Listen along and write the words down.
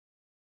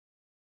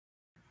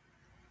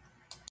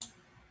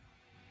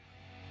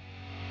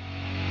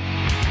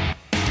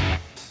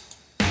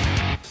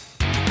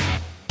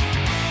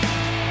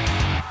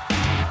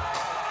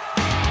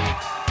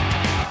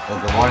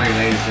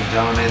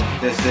gentlemen,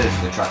 this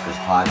is the Truckers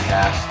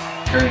Podcast,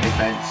 current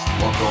events,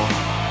 local,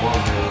 world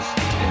news,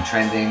 and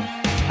trending.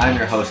 I'm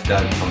your host,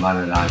 Doug, from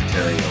London,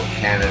 Ontario,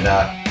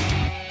 Canada,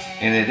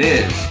 and it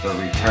is the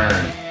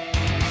return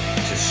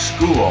to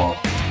school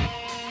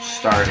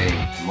starting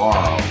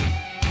tomorrow.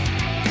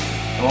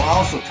 And we'll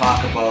also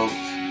talk about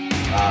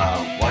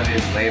what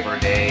is Labor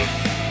Day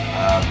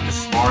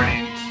this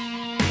morning.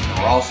 And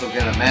we're also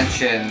going to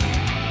mention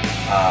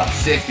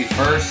Safety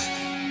First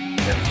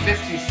and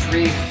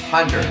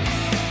 5,300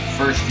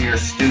 first-year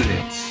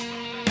students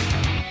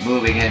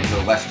moving into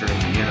Western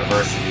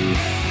University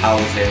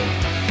housing,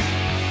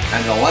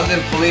 and the London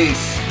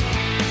Police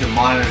to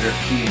monitor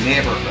key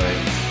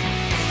neighborhoods,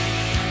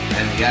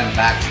 and the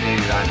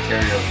unvaccinated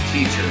Ontario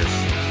teachers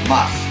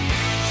must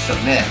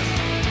submit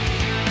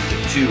to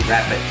 2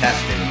 rapid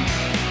testings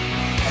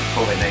of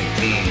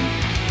COVID-19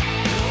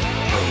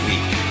 per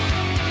week.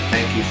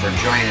 Thank you for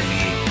joining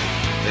me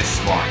this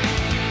morning.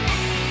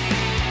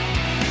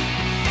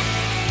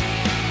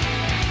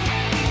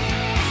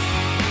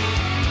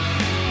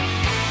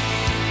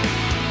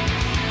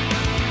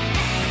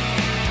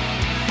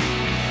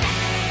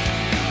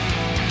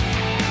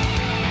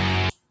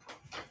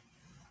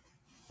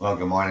 Well,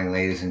 good morning,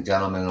 ladies and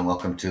gentlemen, and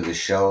welcome to the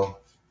show.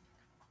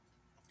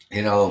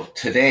 You know,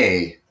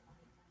 today,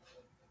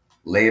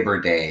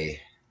 Labor Day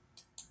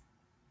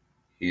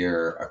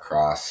here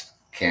across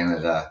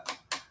Canada,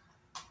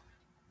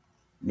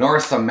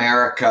 North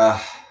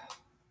America,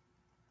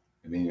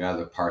 I mean,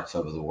 other parts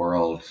of the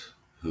world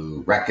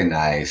who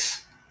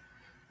recognize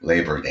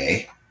Labor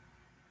Day.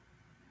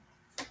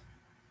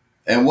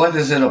 And what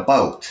is it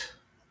about?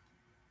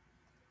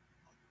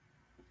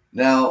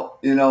 Now,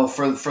 you know,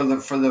 for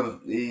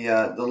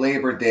the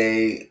Labor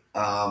Day,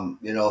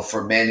 you know,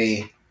 for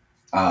many,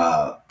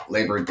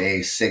 Labor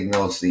Day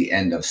signals the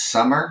end of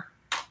summer.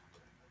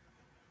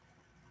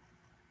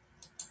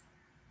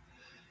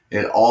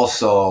 It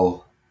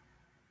also,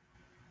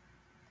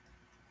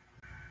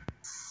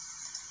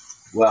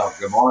 well,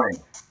 good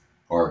morning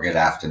or good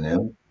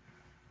afternoon.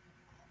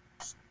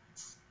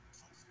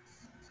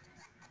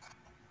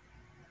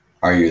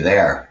 Are you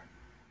there?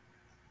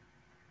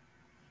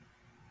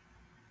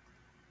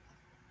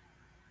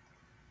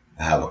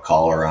 I have a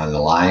caller on the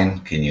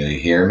line. Can you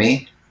hear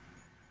me?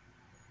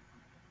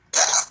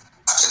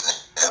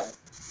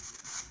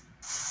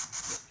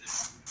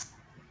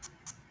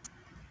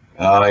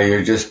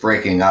 You're just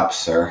breaking up,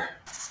 sir.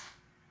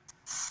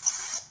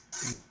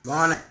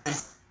 Morning.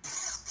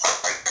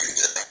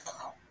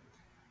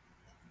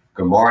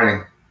 Good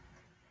morning.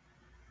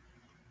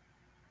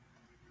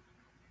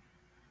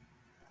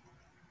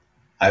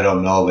 I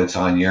don't know if it's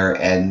on your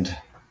end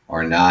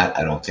or not.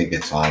 I don't think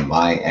it's on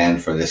my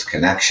end for this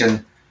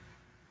connection.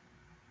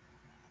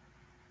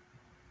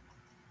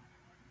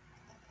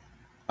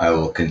 I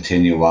will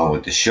continue on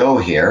with the show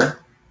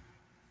here.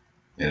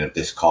 And if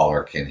this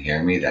caller can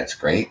hear me, that's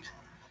great.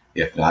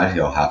 If not,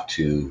 he'll have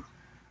to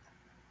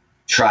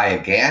try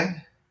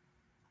again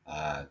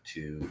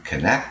to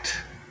connect,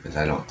 because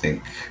I don't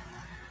think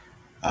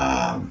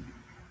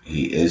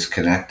he is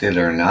connected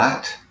or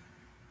not.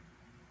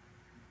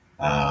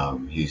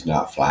 He's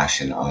not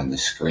flashing on the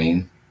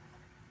screen.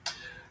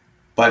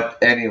 But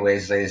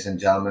anyways, ladies and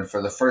gentlemen,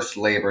 for the first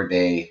Labor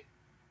Day,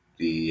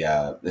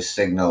 the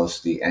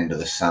signals the end of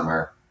the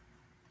summer.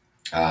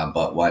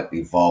 But what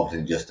evolved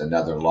in just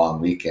another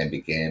long weekend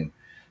began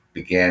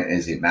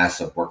as a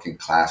massive working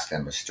class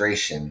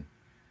demonstration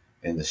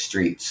in the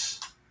streets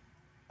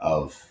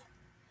of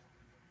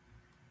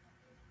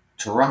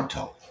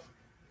Toronto.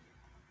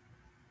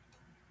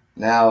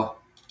 Now,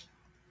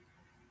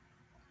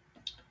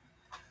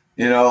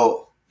 you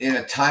know, in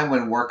a time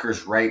when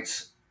workers'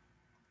 rights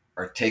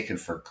are taken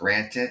for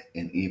granted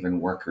and even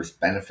workers'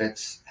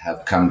 benefits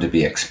have come to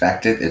be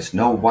expected, it's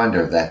no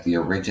wonder that the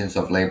origins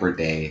of Labor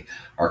Day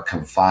are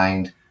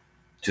confined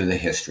to the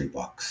history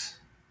books.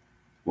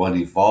 What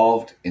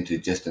evolved into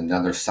just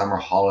another summer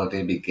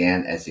holiday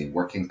began as a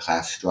working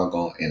class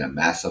struggle in a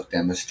massive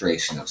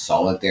demonstration of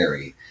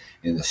solidarity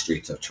in the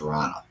streets of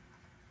Toronto.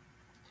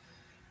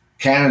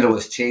 Canada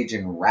was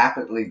changing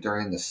rapidly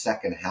during the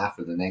second half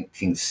of the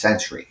 19th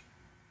century.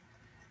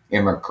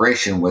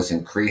 Immigration was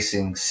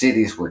increasing,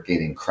 cities were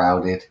getting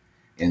crowded,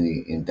 and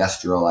the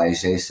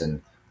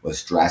industrialization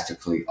was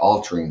drastically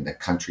altering the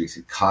country's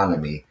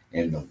economy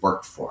and the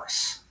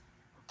workforce.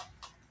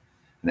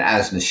 And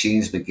as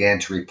machines began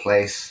to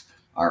replace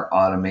or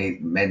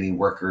automate many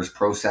workers'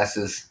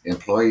 processes,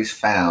 employees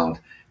found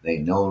they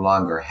no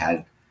longer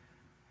had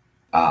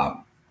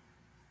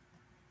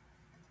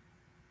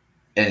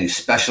any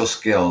special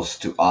skills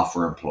to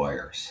offer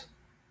employers.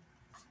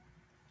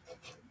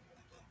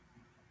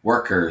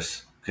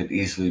 Workers could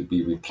easily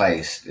be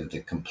replaced if they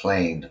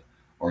complained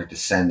or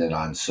descended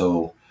on,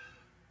 so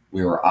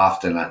we were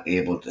often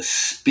unable to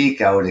speak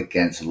out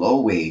against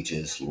low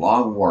wages,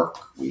 long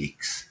work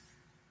weeks,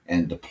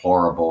 and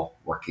deplorable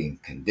working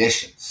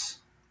conditions.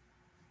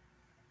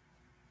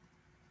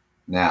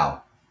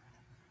 Now,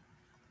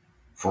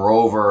 for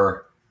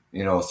over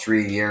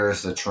 3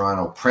 years, the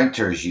Toronto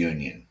Printers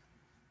Union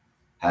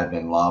had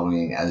been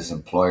lobbying as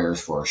employers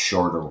for a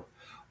shorter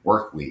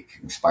work week,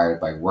 inspired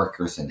by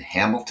workers in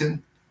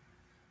Hamilton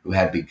who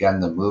had begun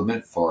the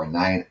movement for a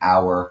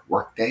 9-hour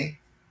workday.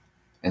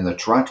 And the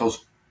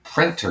Toronto's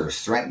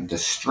printers threatened to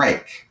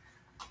strike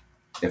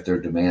if their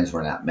demands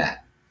were not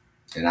met.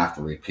 And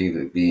after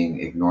repeatedly being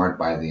ignored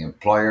by the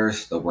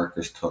employers, the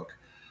workers took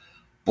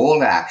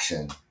bold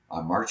action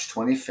on March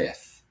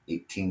 25th,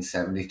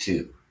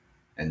 1872,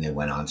 and they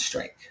went on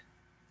strike.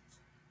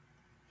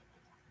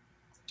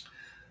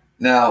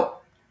 Now,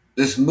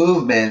 this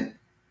movement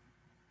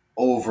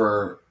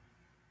over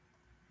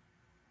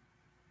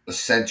the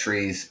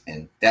centuries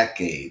and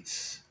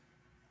decades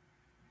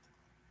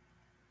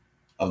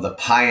of the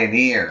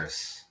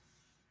pioneers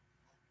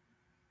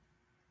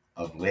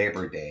of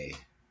Labor Day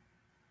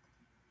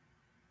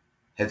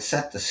had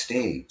set the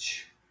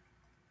stage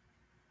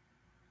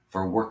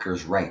for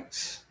workers'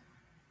 rights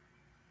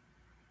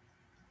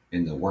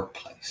in the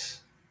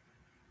workplace.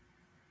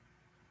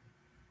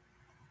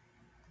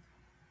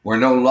 Where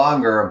no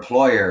longer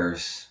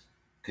employers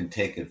can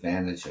take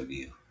advantage of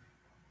you,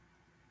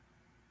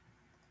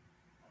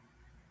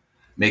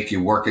 make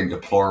you work in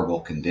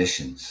deplorable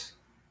conditions,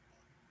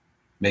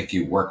 make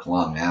you work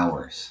long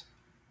hours.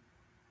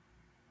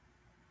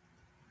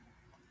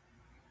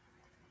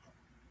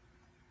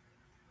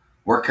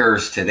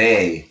 Workers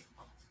today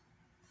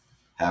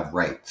have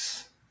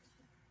rights.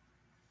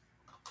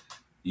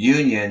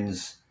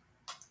 Unions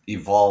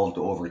evolved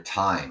over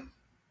time,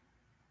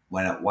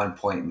 when at one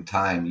point in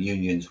time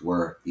unions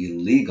were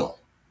illegal.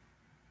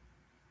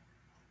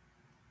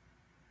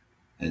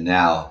 And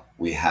now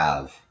we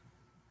have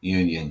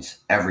unions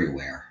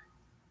everywhere.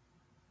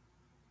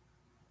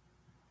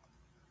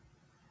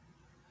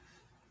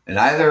 And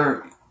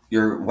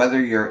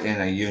whether you're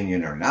in a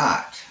union or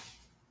not,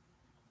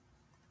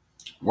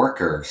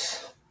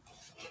 workers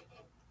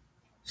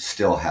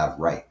still have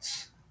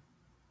rights.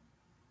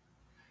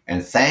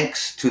 And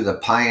thanks to the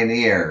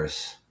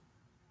pioneers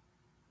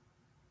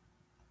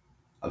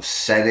of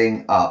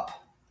setting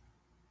up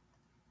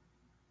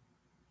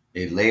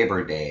a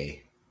Labor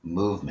Day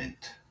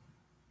movement,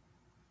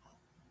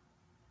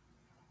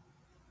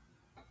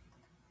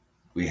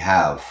 we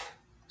have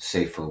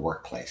safer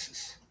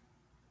workplaces.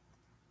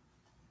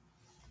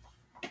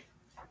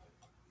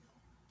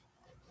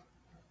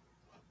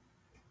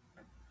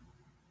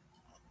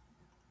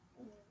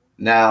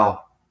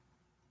 Now,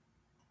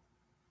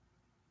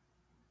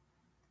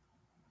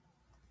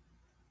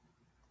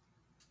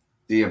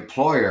 the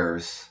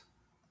employers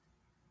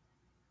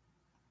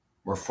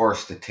were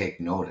forced to take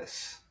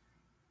notice.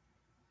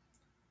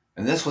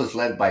 And this was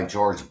led by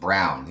George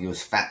Brown. He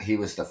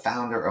was the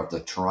founder of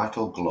the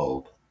Toronto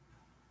Globe.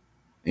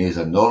 He is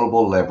a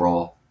notable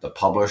liberal. The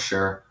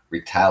publisher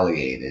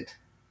retaliated.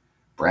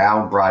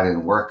 Brown brought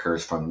in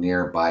workers from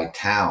nearby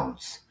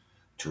towns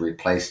to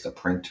replace the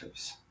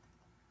printers.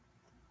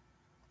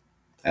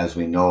 As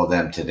we know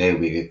them today,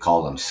 we could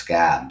call them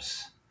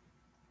scabs.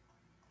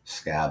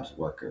 Scabs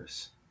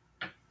workers.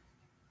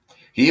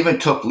 He even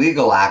took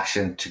legal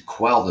action to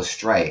quell the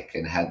strike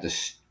and had the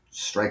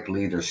strike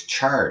leaders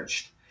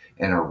charged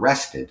and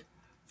arrested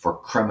for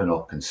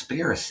criminal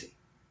conspiracy.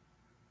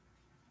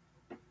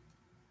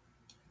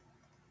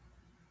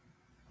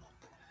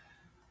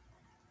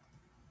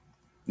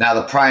 Now,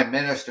 the Prime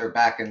Minister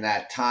back in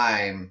that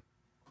time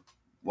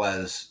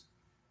was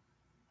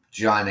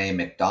John A.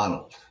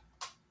 Macdonald.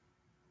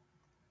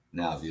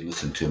 Now, if you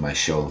listened to my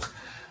show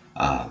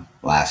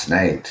last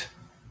night,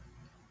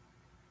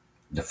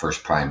 the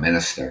first Prime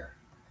Minister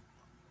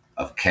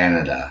of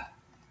Canada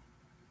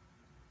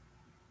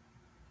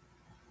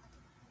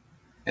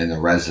in the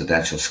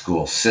residential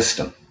school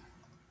system.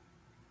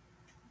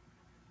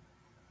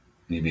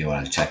 Maybe you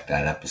want to check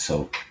that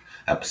episode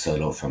out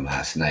from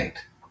last night.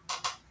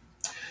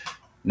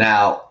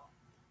 Now,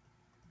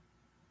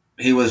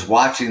 he was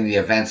watching the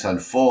events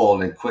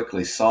unfold and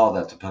quickly saw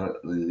that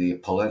the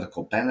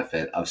political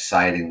benefit of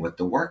siding with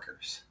the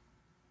workers.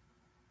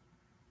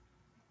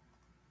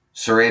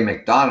 Sir A.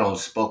 Macdonald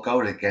spoke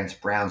out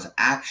against Brown's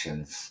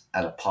actions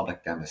at a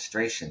public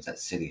demonstrations at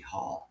City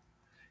Hall,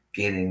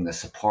 gaining the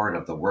support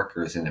of the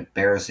workers and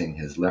embarrassing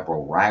his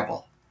liberal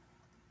rival.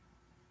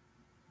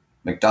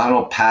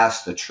 Macdonald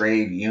passed the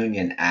Trade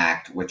Union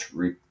Act, which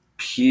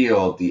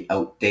repealed the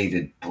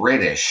outdated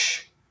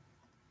British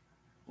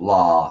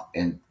law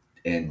and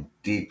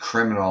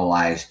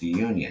decriminalized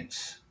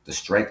unions. The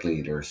strike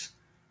leaders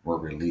were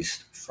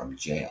released from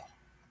jail.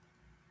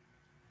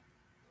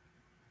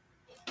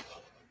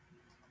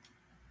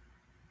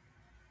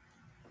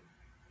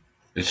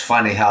 It's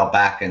funny how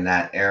back in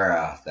that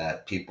era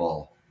that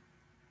people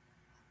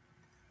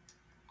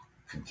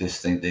could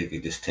just think they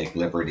could just take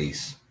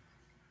liberties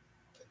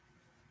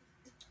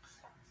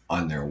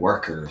on their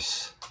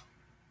workers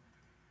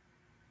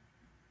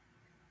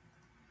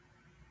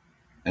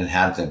and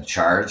have them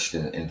charged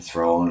and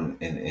thrown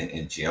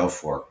in jail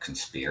for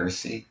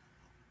conspiracy.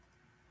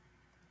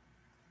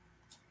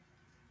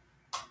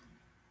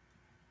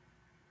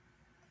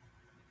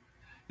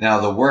 Now,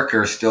 the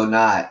workers still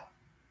not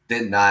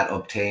did not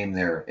obtain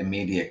their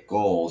immediate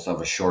goals of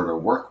a shorter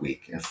work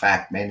week. In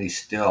fact, many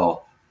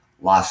still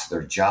lost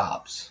their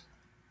jobs.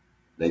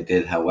 They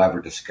did,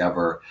 however,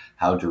 discover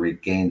how to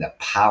regain the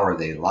power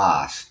they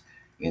lost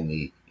in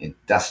the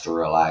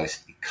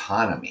industrialized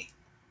economy.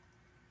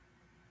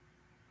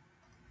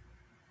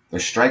 The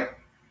strike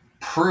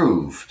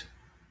proved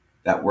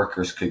that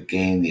workers could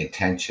gain the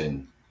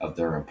attention of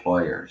their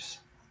employers,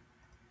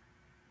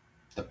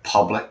 the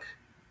public,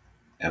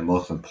 and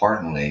most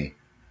importantly,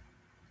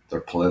 their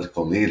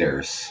political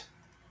leaders.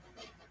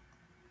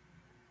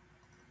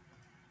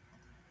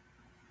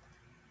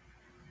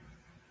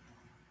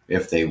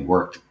 If they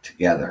worked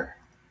together.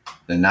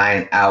 The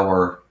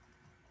 9-hour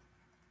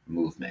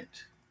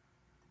movement,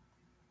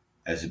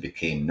 as it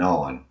became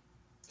known,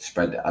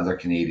 spread to other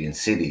Canadian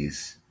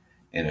cities,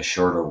 and a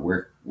shorter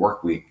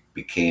work week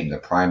became the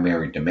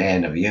primary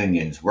demand of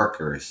unions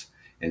workers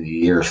in the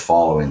years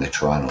following the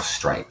Toronto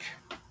strike.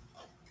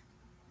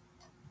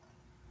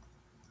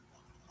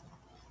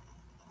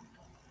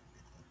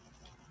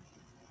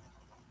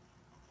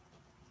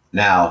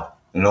 Now,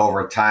 and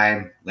over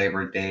time,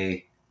 Labor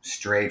Day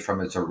strayed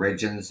from its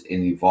origins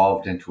and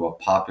evolved into a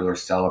popular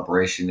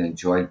celebration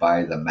enjoyed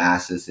by the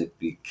masses. It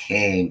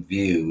became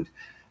viewed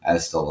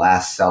as the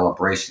last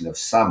celebration of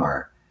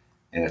summer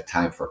and a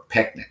time for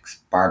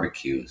picnics,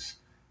 barbecues,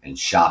 and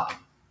shopping,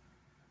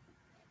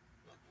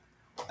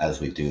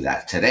 as we do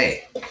that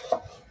today.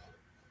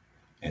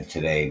 And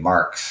today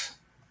marks,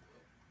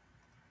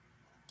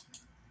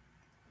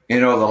 the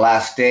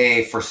last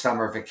day for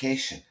summer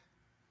vacation.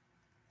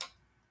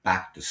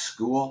 Back to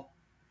school.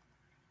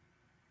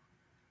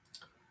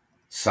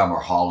 Summer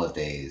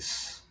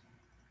holidays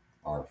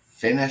are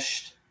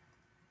finished.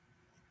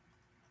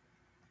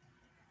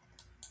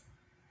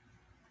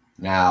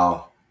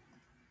 Now,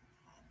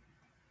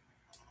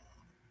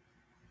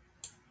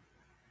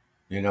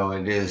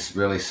 it is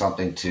really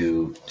something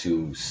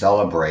to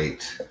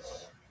celebrate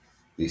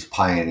these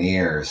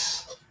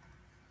pioneers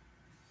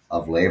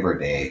of Labor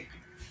Day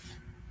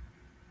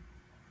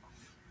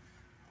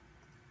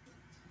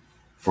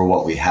for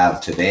what we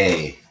have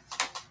today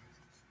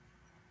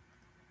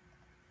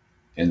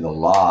in the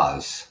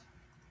laws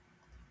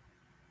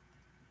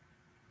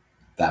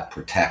that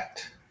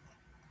protect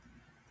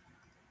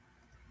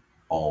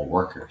all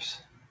workers.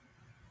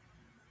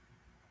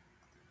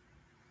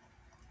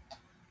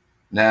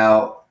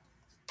 Now,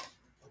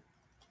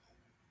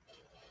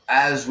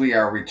 as we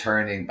are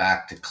returning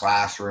back to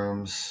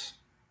classrooms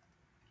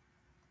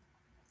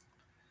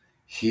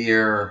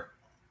here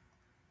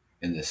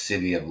in the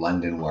city of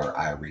London where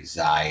I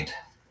reside,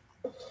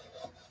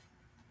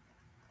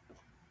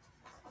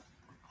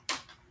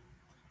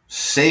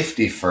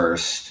 safety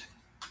first,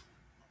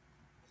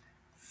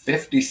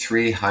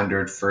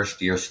 5,300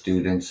 first-year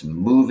students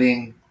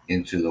moving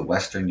into the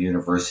Western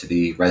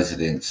University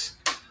residence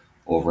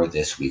over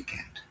this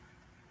weekend.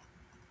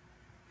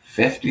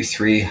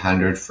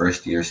 5,300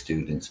 first-year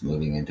students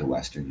moving into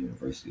Western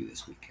University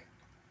this weekend.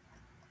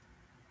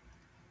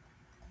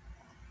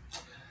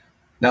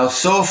 Now,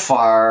 so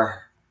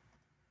far,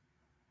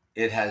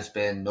 it has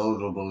been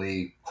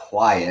notably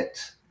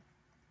quiet,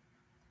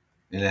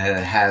 and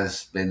it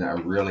has been a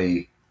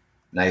really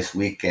nice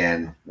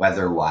weekend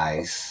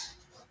weather-wise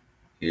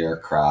here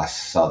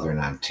across southern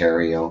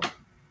Ontario,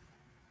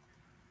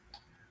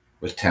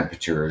 with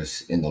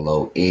temperatures in the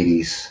low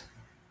 80s.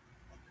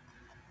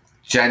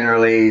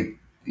 Generally,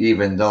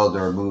 even though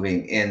they're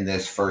moving in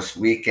this first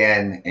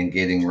weekend and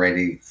getting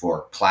ready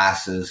for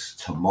classes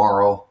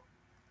tomorrow,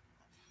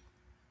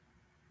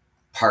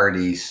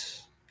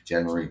 parties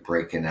generally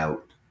breaking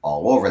out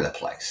all over the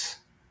place.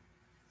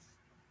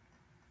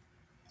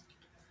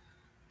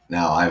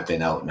 Now, I've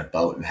been out and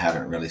about and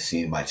haven't really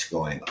seen much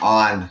going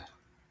on.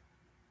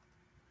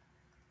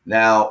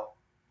 Now,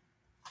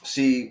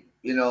 see,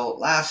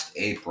 last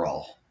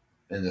April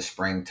in the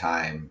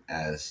springtime,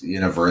 as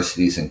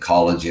universities and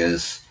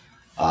colleges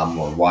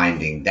were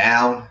winding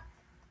down,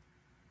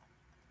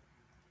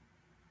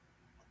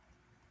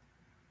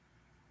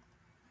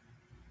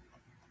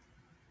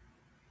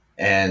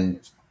 and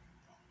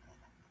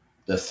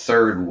the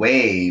third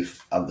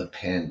wave of the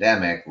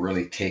pandemic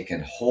really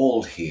taken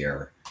hold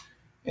here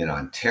in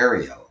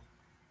Ontario,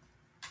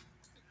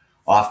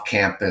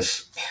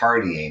 off-campus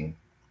partying,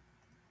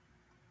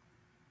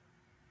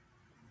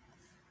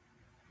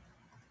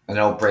 an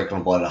outbreak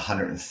of about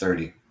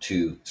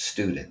 132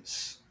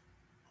 students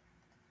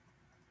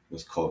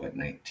with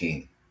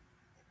COVID-19.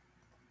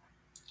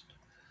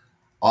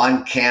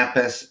 On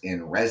campus,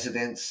 in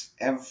residence,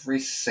 every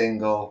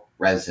single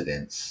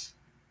residence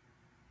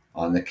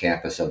on the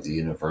campus of the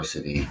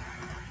university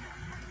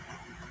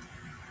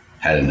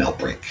had an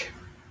outbreak.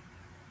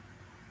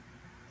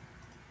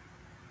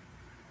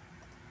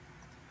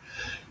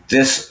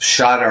 This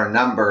shot our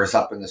numbers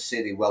up in the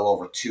city well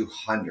over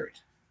 200,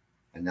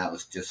 and that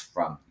was just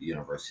from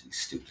university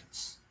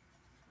students.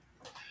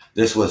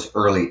 This was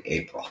early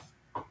April.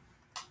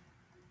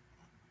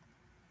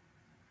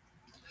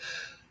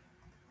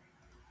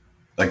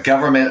 The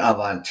government of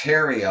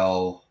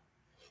Ontario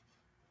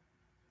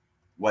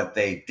what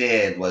they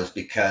did was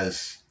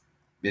because,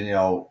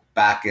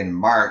 back in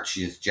March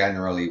is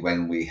generally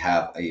when we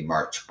have a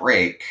March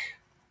break.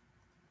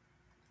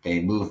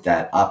 They moved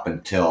that up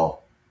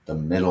until the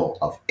middle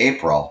of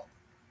April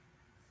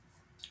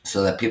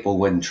so that people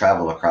wouldn't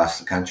travel across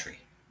the country.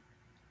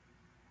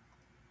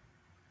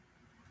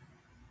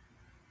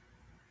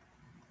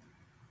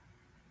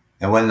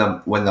 And when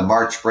the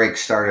March break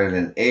started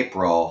in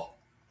April,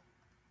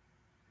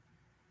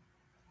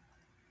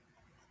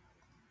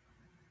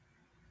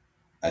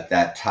 at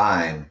that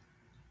time,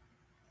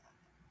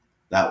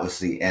 that was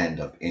the end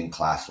of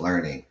in-class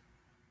learning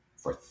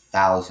for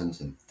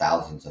thousands and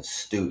thousands of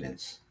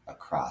students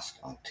across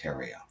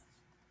Ontario.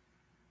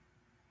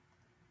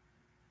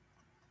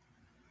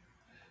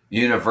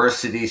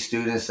 University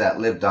students that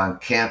lived on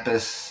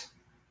campus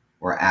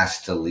were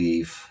asked to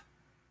leave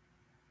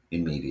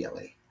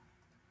immediately,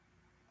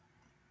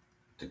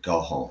 to go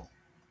home.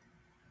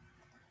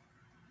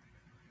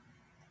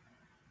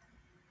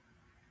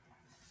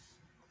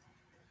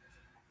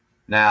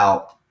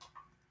 Now,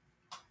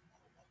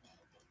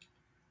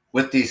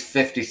 with these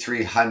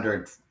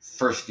 5,300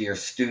 first-year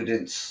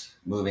students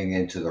moving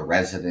into the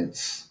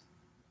residence,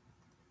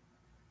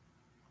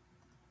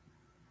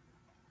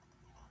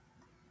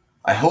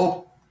 I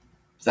hope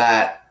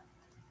that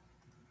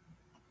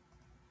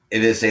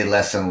it is a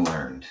lesson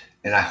learned.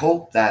 And I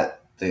hope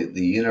that the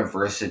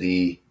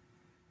university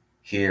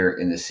here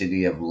in the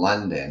city of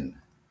London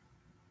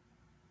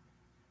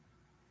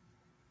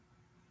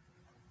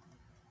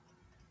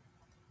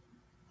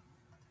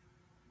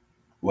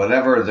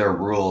whatever their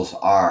rules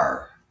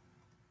are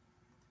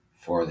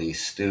for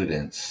these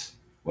students,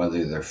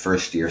 whether they're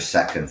first year,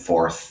 second,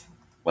 fourth,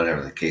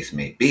 whatever the case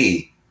may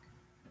be,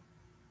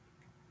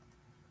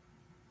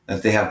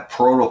 that they have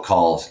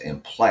protocols in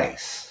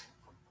place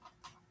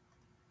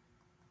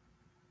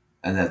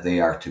and that they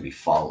are to be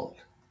followed.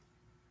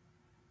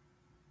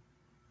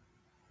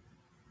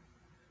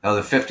 Now,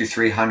 the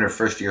 5,300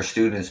 first-year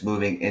students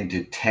moving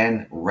into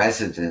 10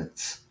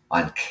 residences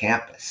on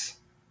campus.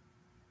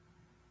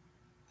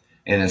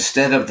 And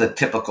instead of the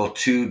typical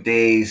 2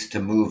 days to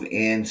move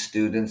in,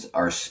 students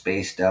are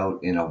spaced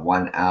out in a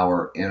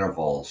 1-hour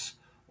intervals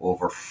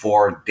over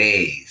 4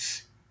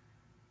 days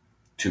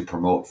to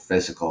promote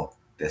physical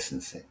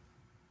distancing.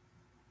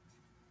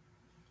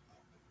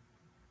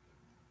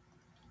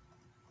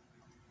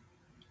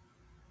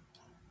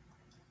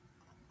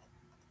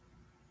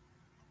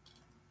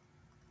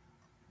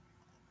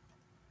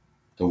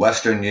 The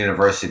Western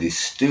University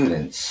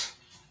students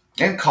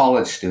and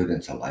college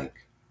students alike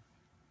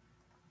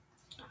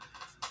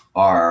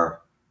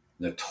are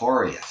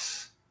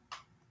notorious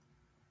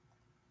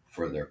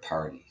for their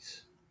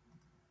parties.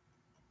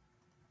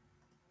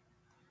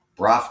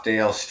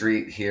 Brochdale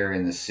Street here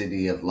in the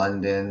city of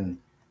London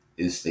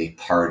is the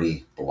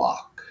party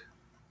block.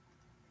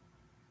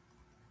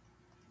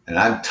 And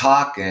I'm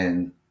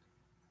talking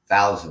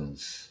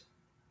thousands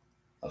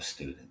of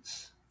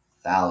students.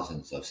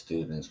 Thousands of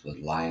students would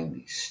line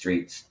these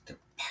streets to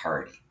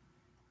party.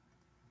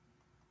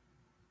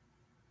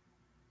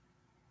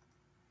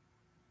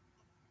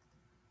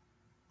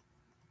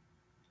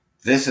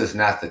 This is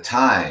not the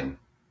time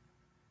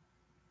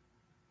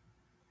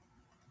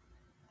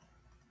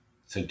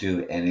to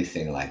do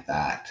anything like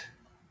that.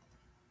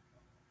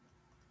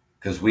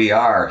 Because we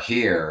are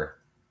here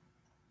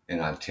in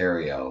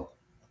Ontario,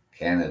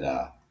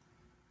 Canada,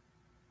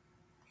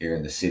 here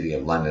in the city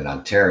of London,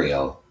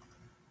 Ontario,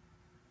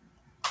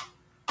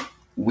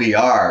 we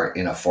are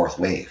in a fourth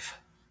wave.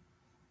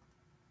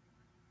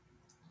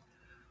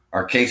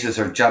 Our cases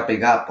are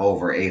jumping up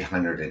over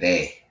 800 a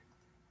day.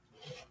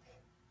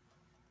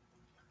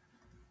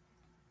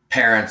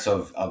 Parents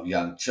of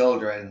young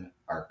children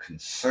are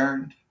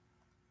concerned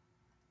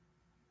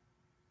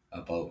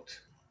about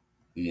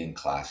the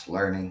in-class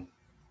learning,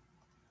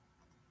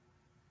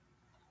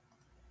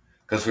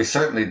 because we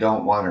certainly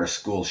don't want our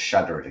schools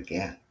shuttered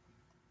again.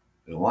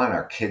 We want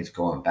our kids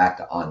going back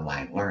to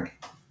online learning.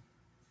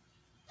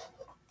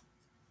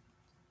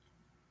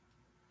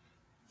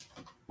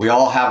 We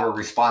all have a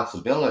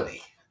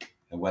responsibility,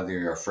 and whether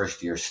you're a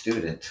first-year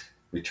student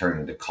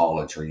returning to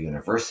college or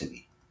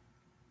university,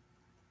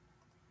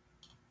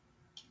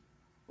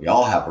 we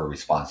all have a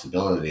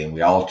responsibility, and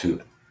we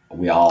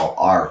all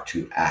are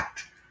to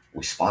act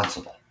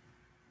responsible.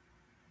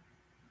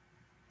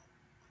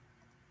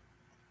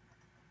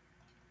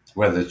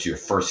 Whether it's your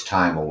first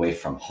time away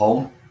from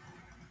home,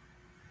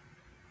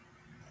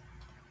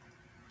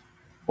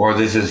 or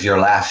this is your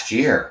last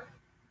year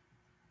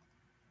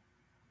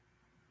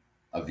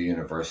of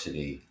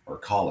university or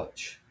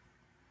college.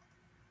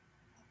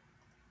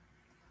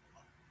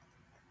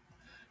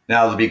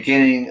 Now, the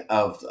beginning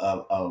of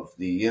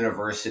the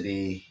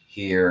university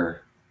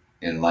here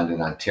in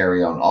London,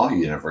 Ontario, and all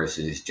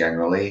universities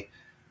generally,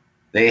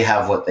 they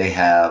have what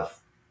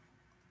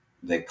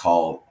they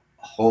call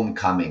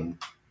homecoming,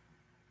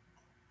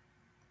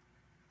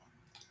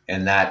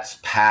 and that's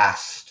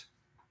past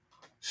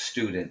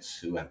students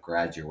who have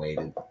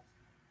graduated.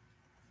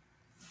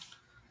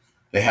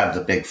 They have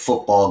the big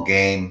football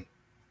game.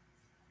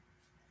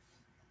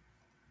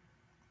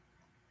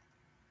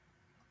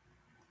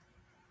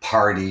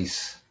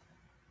 parties.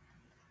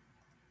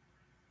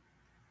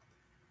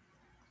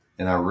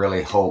 And I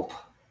really hope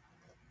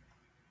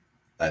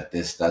that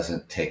this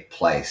doesn't take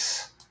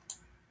place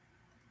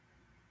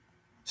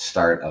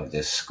start of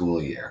this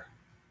school year.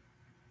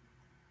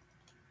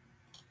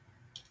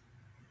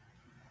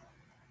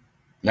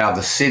 Now,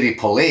 the city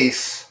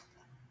police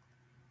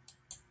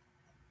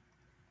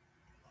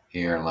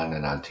here in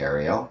London,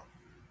 Ontario,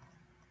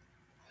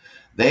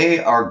 they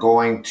are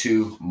going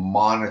to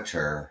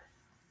monitor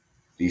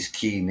these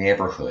key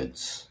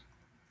neighborhoods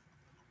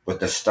with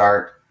the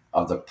start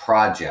of the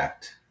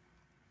project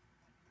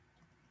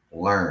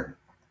Learn.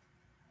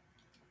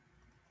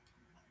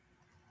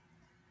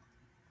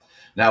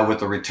 Now,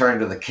 with the return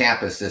to the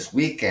campus this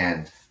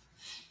weekend,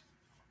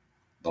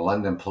 the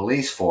London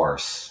Police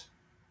Force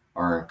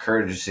are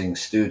encouraging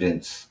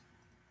students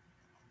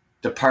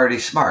to party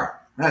smart.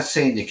 We're not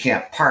saying you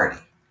can't party.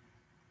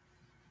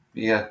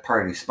 You got to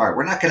party smart.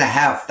 We're not going to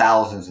have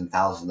thousands and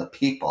thousands of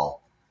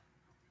people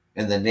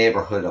in the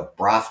neighborhood of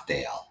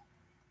Brofdale.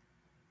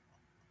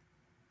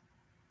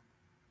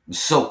 It's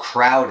so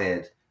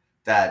crowded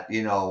that,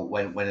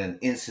 when an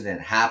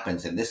incident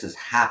happens, and this has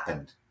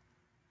happened,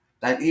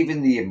 that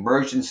even the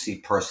emergency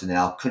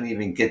personnel couldn't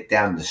even get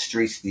down the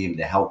streets even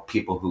to help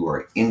people who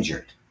were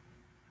injured.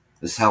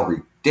 This is how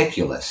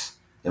ridiculous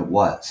it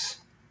was.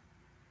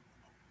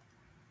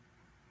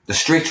 The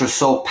streets were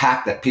so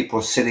packed that people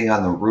were sitting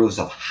on the roofs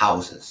of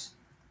houses,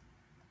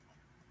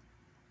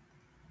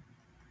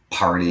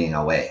 partying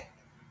away.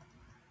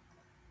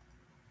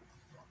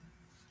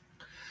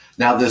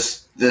 Now,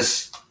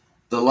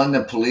 the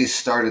London Police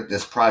started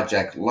this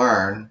project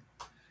Learn.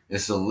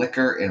 Is the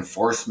liquor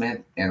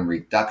enforcement and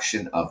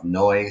reduction of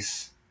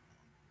noise.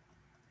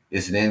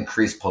 Is an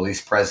increased police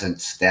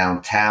presence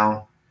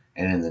downtown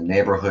and in the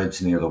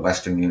neighborhoods near the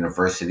Western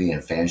University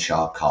and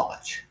Fanshawe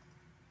College.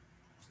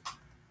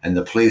 And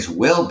the police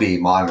will be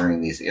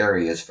monitoring these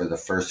areas for the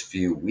first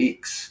few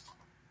weeks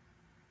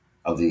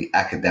of the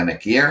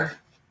academic year.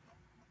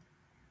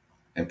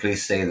 And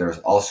police say there's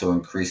also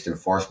increased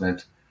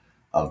enforcement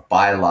of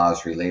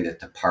bylaws related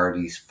to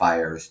parties,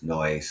 fires,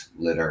 noise,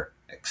 litter,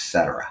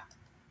 etc.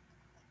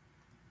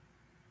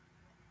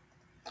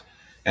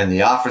 And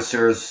the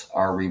officers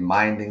are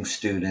reminding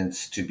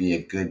students to be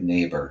a good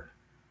neighbor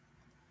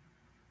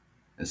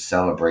and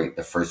celebrate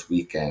the first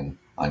weekend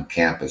on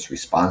campus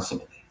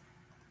responsibly.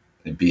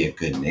 And be a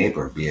good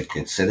neighbor, be a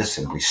good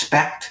citizen,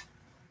 respect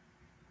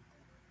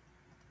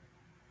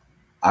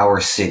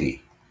our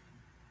city.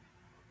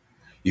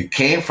 You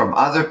came from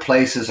other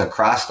places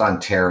across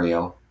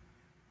Ontario,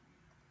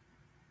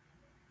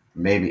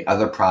 maybe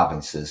other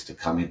provinces, to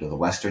come into the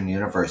Western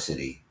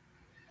University,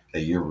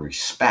 that you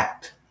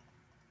respect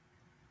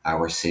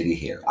our city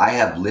here. I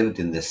have lived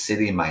in this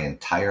city my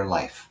entire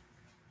life.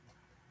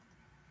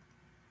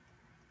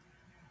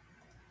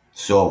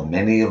 So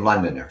many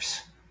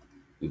Londoners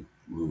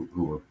who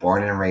were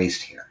born and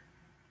raised here.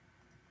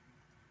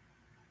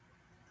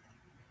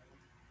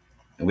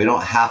 And we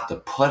don't have to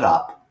put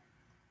up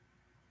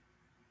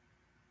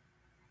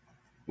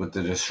with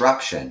the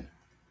disruption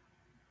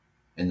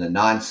and the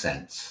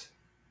nonsense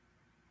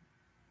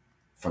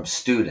from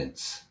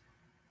students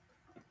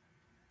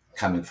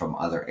coming from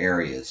other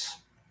areas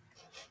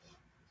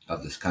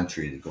of this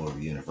country to go to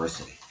the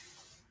university.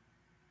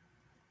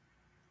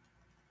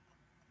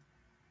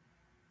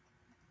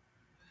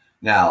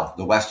 Now,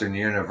 the Western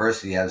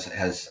University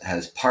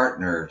has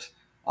partnered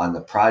on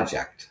the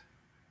project,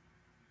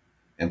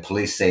 and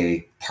police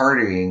say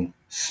partying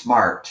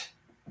smart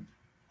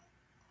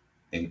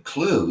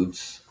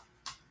includes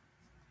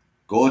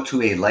go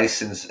to a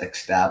licensed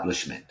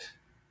establishment,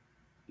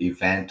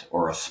 event,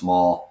 or a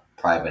small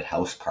private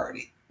house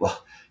party.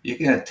 Well, you're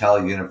going to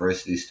tell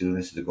university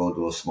students to go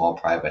to a small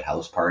private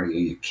house party? Are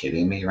you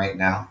kidding me right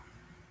now?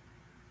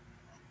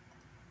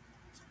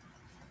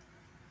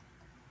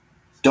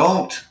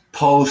 Don't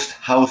post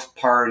house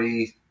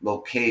party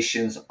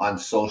locations on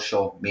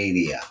social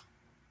media.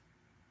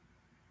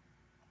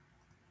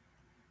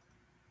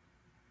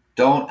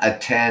 Don't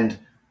attend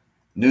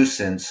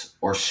nuisance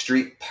or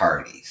street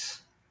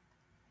parties.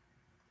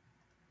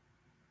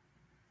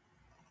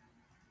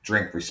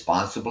 Drink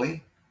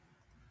responsibly,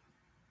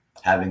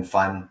 having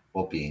fun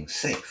while being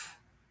safe.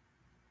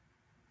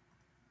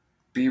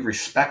 Be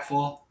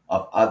respectful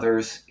of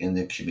others in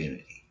the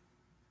community.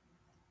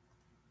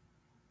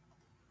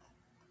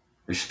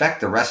 Respect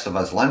the rest of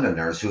us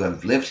Londoners who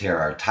have lived here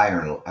our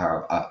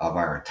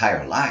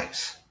entire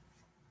lives.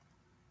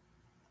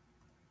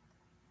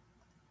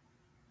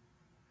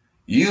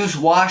 Use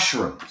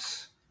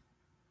washrooms,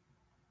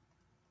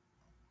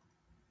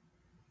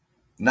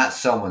 not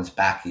someone's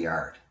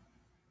backyard.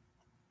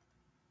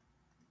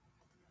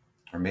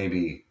 Or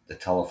maybe the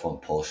telephone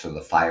post or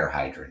the fire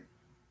hydrant.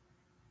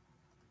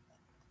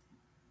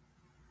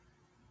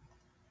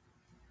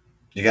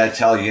 You got to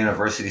tell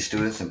university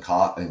students and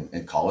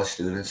college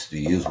students to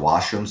use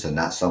washrooms and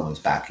not someone's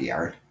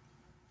backyard.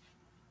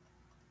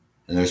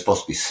 And they're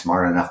supposed to be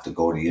smart enough to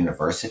go to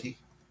university.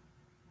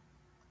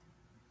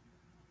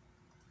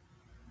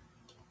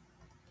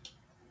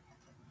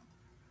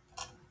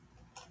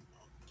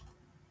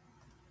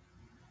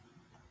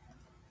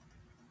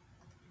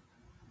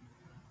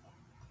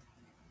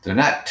 They're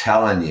not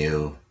telling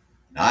you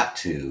not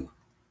to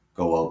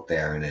go out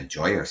there and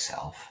enjoy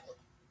yourself.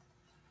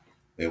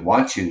 They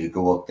want you to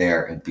go out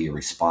there and be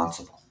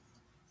responsible.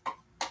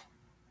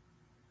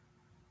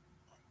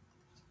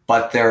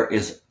 But there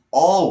is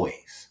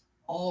always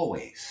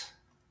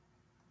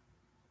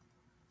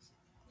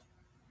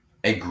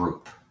a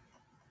group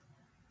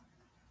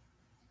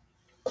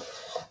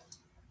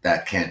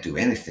that can't do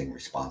anything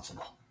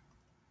responsible.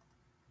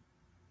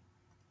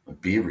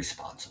 Be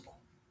responsible.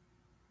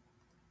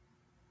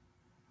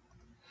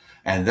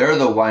 And they're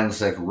the ones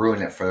that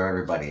ruin it for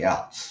everybody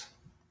else.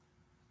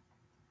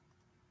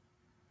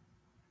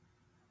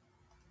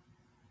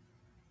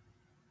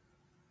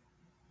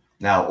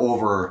 Now,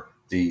 over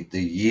the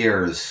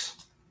years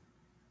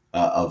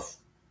of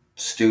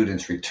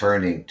students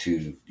returning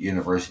to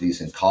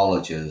universities and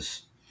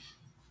colleges,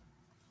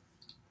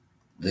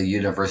 the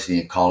university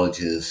and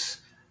colleges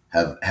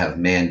have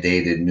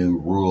mandated new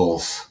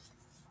rules,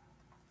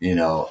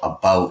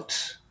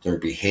 about their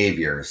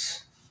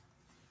behaviors,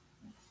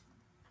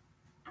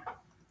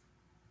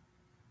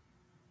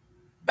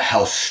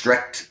 how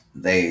strict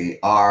they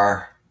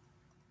are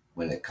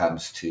when it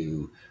comes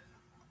to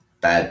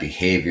bad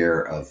behavior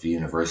of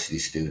university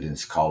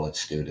students, college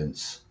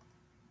students.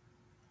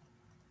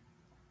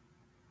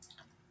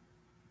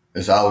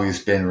 There's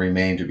always been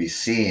remained to be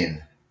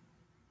seen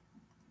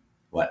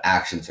what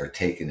actions are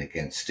taken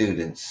against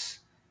students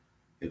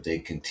if they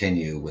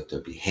continue with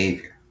their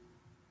behavior.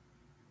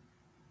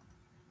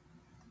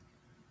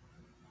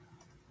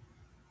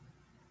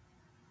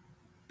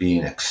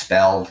 Being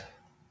expelled,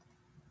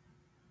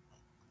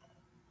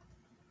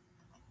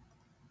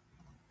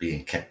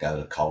 being kicked out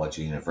of college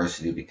or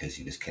university because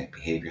you just can't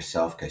behave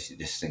yourself, because you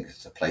just think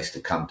it's a place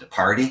to come to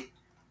party.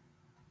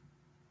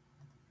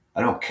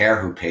 I don't care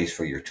who pays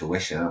for your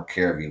tuition. I don't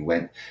care if you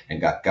went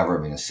and got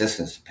government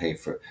assistance to pay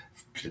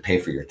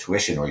for your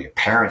tuition, or your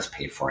parents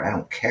paid for it. I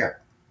don't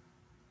care.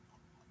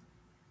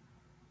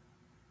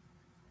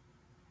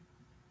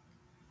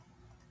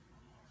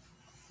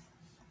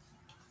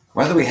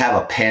 Whether we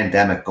have a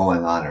pandemic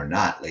going on or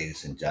not,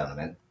 ladies and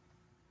gentlemen,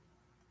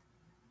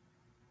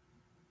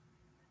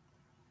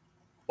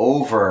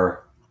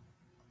 over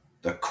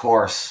the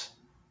course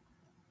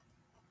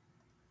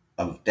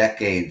of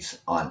decades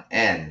on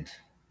end,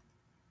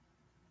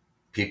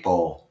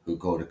 people who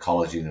go to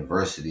college,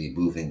 university,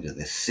 moving to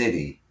this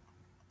city,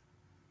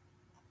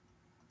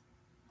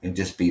 and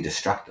just be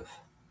destructive.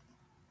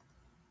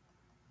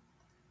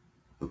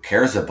 Who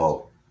cares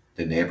about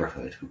the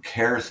neighborhood? Who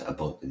cares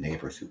about the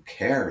neighbors? Who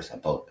cares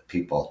about the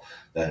people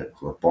that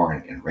were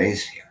born and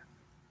raised here?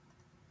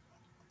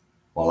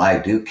 Well, I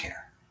do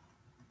care.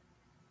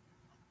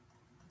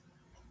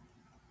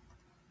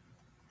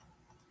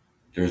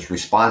 There's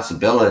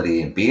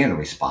responsibility in being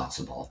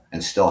responsible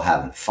and still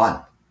having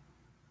fun.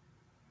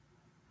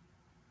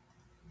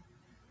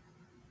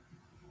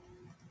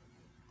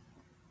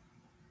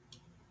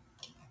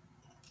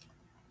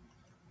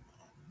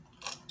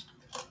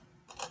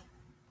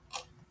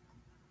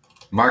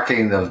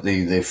 Marking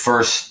the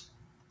first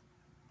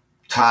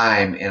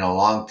time in a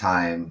long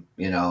time,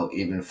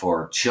 even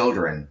for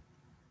children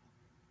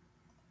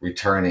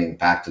returning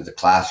back to the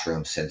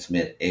classroom since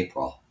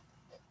mid-April,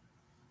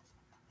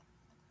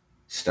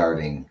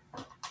 starting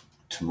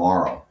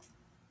tomorrow.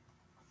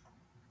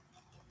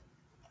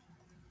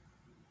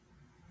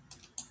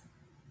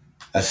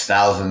 As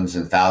thousands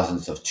and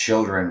thousands of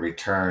children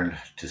return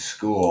to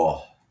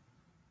school,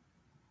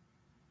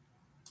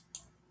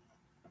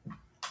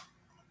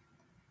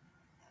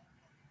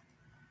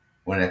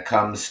 when it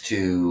comes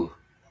to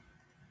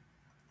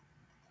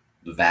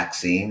the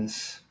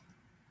vaccines,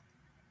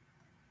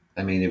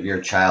 I mean, if your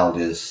child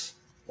is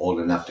old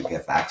enough to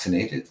get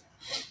vaccinated,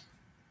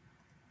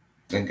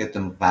 then get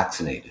them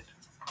vaccinated.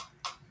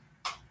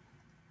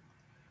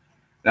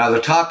 Now,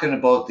 they're talking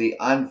about the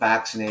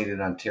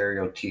unvaccinated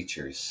Ontario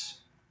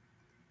teachers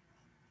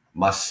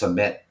must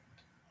submit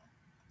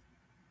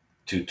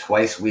to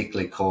twice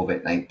weekly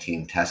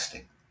COVID-19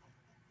 testing.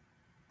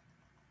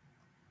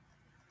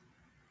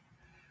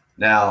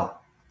 Now,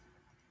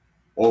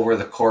 over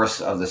the course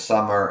of the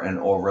summer and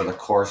over the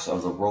course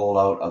of the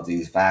rollout of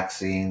these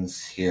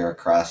vaccines here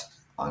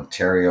across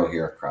Ontario,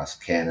 here across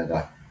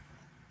Canada,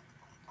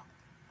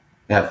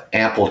 you have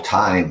ample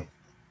time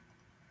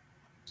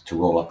to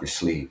roll up your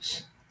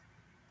sleeves.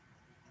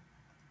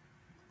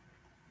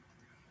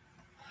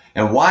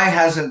 And why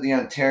hasn't the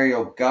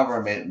Ontario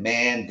government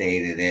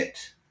mandated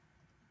it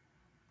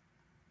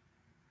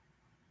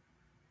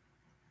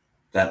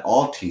that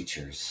all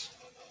teachers,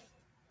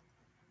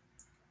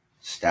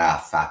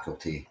 staff,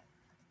 faculty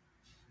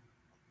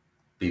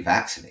be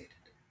vaccinated?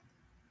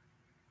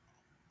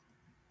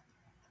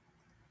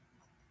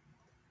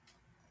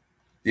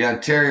 The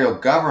Ontario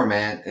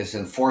government is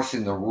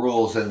enforcing the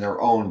rules in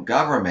their own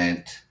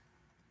government,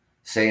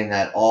 saying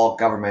that all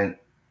government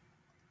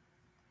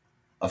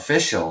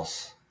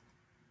officials,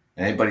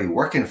 anybody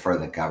working for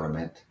the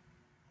government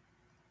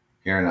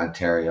here in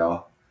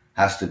Ontario,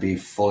 has to be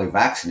fully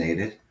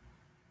vaccinated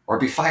or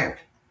be fired.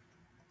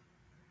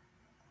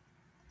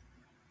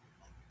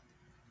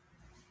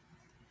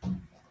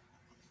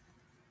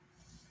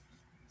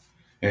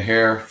 And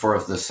here for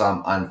the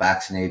some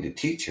unvaccinated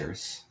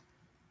teachers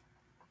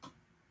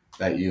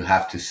that you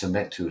have to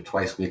submit to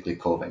twice weekly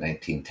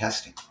COVID-19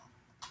 testing.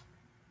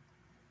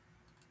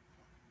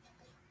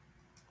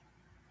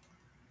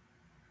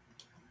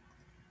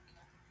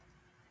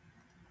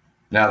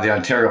 Now, the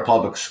Ontario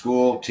Public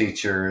School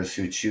teachers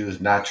who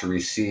choose not to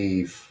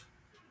receive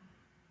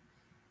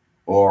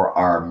or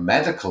are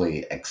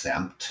medically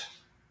exempt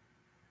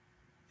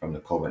from the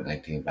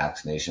COVID-19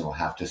 vaccination will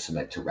have to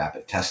submit to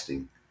rapid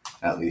testing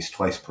at least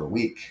twice per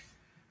week.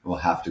 Will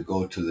have to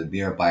go to the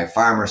nearby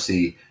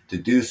pharmacy to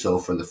do so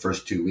for the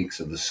first 2 weeks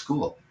of the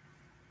school,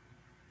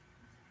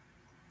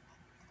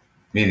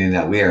 meaning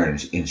that we are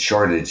in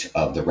shortage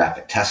of the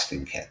rapid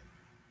testing kit,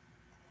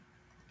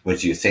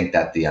 which you think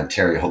that the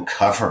Ontario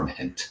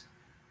government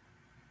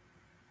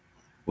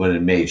would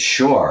have made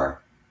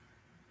sure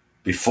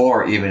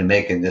before even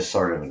making this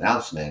sort of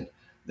announcement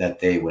that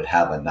they would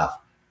have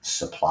enough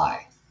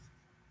supply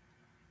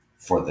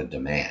for the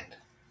demand.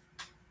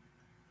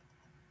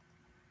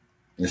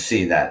 You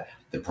see that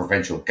the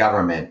provincial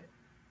government,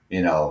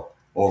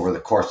 over the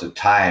course of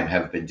time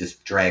have been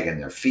just dragging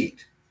their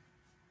feet,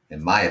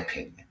 in my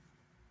opinion.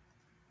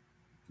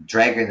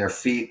 Dragging their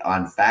feet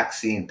on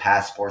vaccine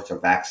passports or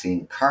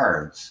vaccine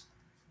cards,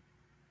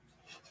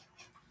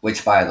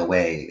 which, by the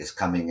way, is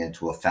coming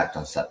into effect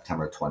on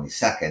September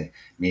 22nd,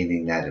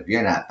 meaning that if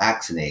you're not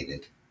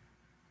vaccinated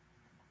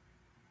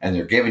and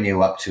they're giving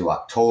you up to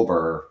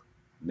October,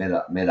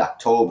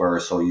 mid-October,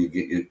 so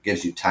it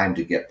gives you time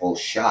to get both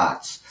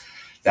shots,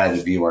 that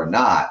if you are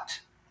not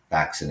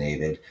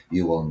vaccinated,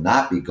 you will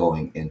not be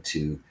going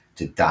to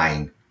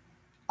dine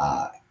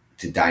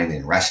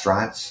in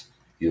restaurants.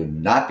 You will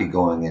not be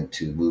going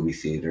into movie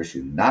theaters.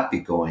 You will not be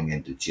going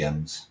into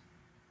gyms.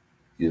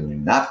 You will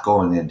not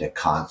going into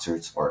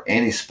concerts or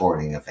any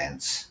sporting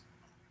events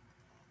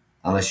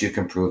unless you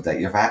can prove that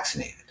you're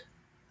vaccinated.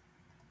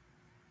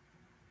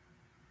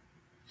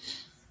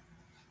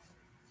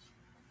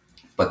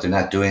 But they're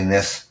not doing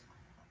this.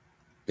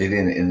 They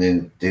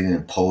didn't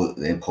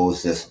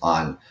impose this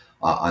on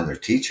their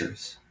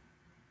teachers.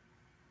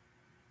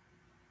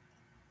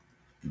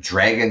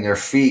 Dragging their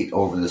feet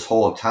over this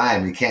whole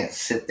time. You can't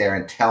sit there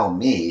and tell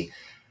me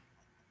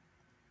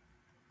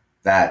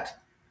that,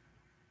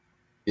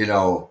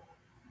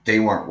 they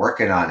weren't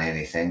working on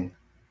anything.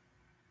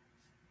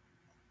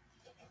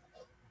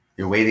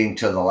 You're waiting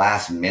till the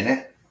last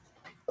minute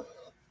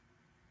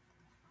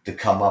to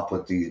come up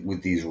with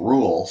these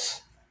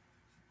rules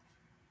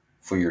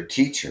for your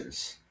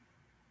teachers.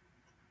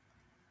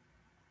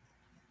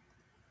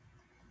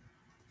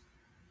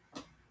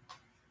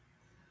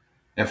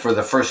 And for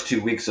the first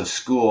 2 weeks of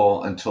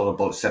school until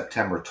about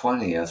September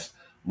 20th,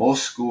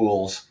 most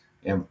schools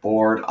and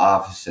board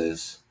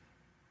offices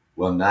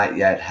will not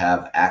yet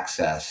have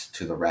access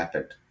to the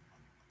rapid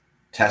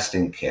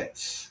testing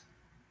kits.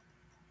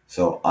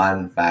 So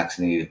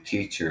unvaccinated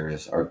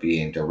teachers are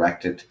being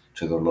directed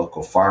to their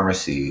local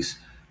pharmacies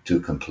to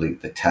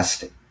complete the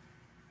testing.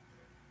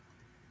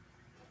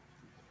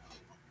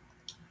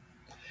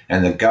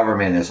 And the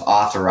government is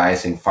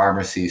authorizing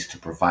pharmacies to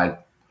provide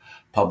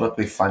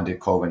publicly funded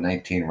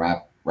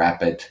COVID-19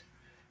 rapid,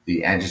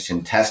 the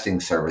antigen testing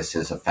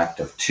services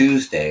effective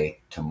Tuesday,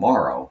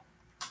 tomorrow,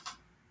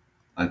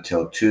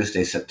 until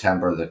Tuesday,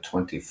 September the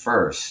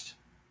 21st.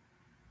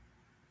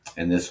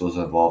 And this will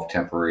involve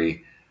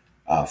temporary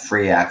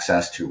free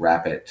access to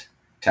rapid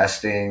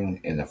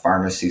testing in the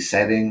pharmacy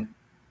setting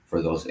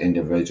for those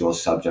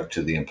individuals subject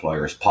to the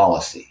employer's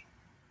policy.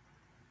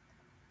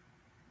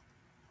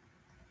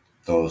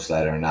 Those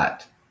that are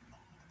not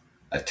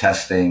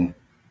attesting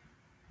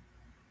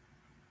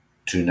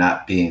to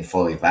not being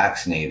fully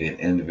vaccinated,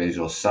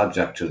 individuals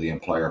subject to the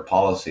employer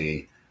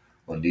policy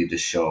will need to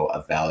show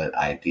a valid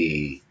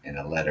ID and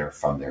a letter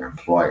from their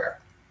employer.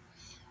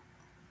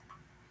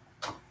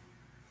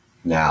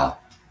 Now,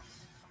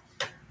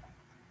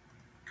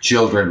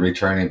 children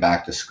returning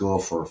back to school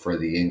for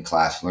the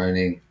in-class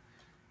learning,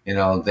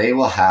 they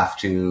will have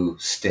to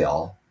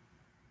still,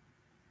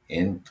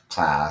 in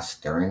class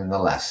during the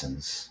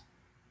lessons,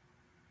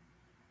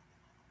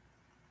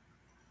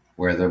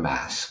 wear their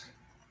mask.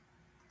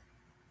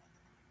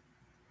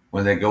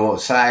 When they go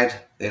outside,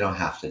 they don't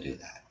have to do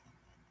that.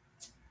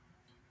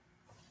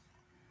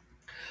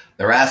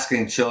 They're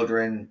asking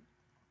children,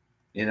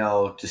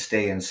 to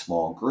stay in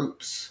small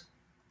groups,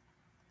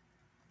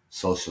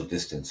 social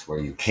distance where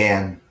you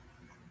can.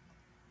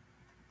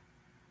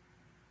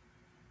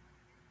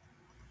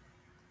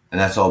 And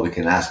that's all we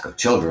can ask of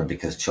children,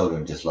 because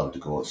children just love to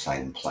go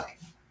outside and play.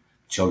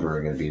 Children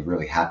are going to be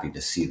really happy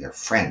to see their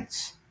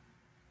friends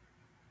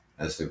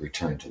as they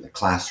return to the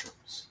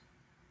classrooms.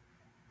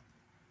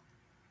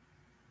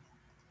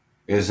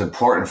 It is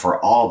important for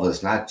all of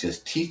us, not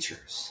just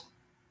teachers,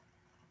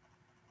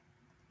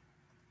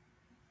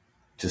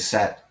 to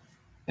set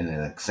an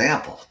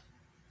example.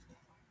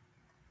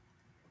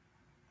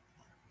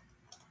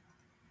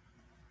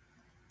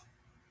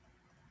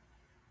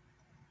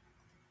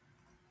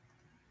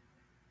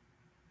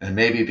 And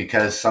maybe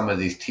because some of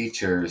these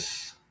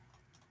teachers,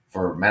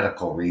 for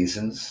medical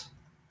reasons,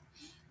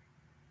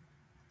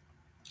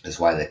 is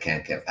why they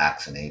can't get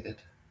vaccinated.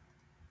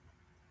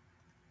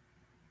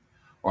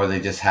 Or they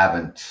just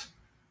haven't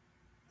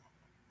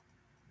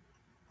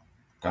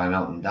gone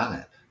out and done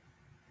it.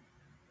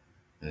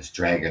 And it's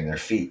dragging their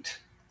feet.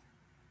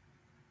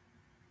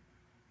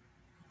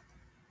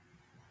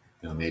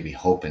 Maybe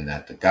hoping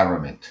that the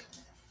government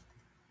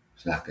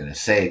is not going to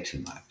say too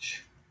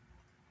much.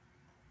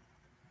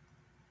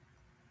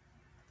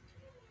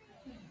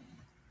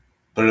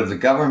 But if the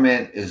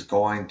government is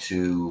going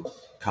to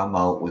come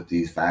out with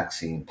these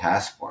vaccine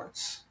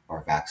passports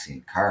or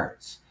vaccine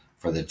cards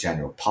for the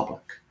general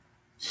public,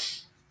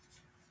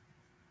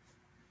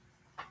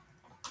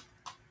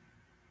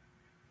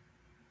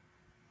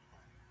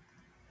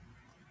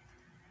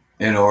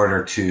 in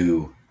order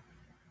to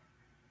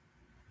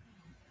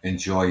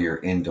enjoy your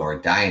indoor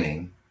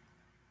dining,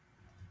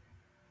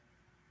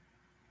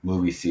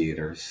 movie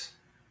theaters,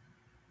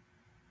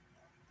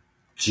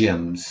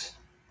 gyms,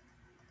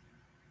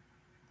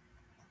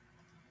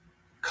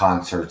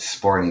 concerts,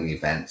 sporting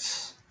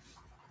events,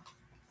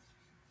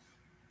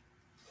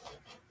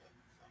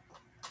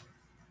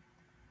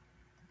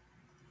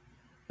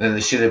 then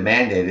they should have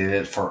mandated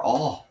it for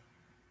all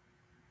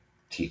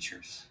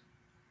teachers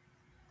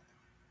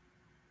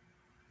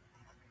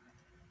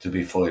to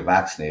be fully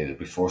vaccinated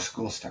before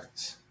school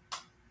starts.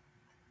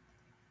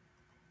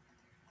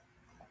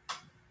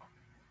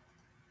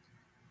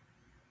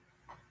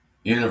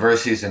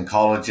 Universities and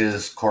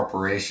colleges,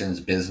 corporations,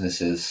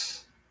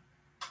 businesses,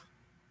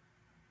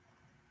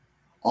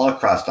 all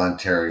across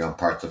Ontario and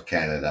parts of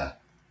Canada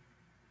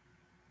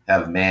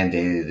have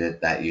mandated it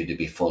that you to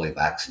be fully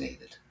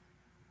vaccinated.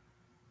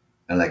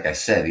 And like I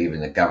said, even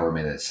the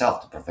government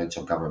itself, the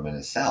provincial government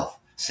itself,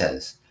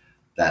 says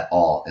that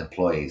all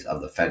employees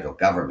of the federal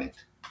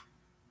government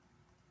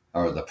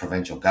or the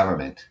provincial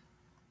government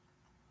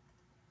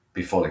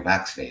be fully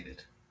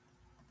vaccinated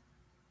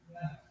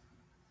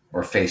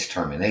or face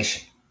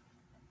termination.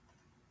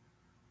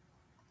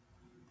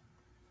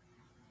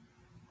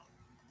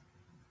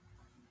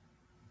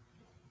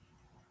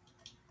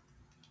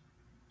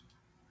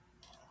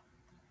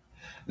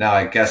 Now,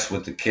 I guess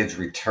with the kids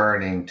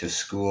returning to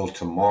school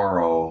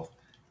tomorrow,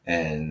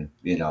 and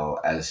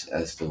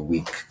as the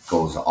week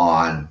goes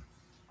on,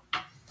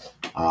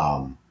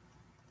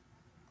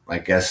 I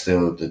guess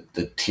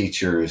the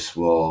teachers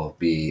will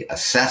be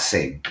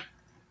assessing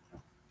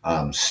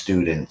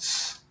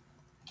students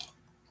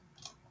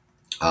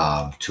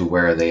to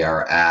where they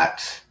are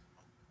at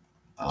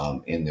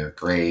in their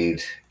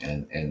grade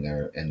and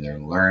their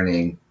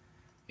learning,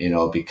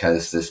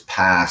 because this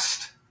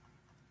past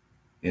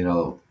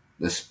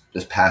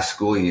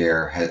school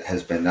year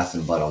has been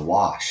nothing but a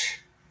wash,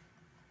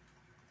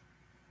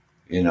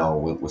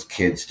 with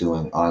kids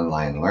doing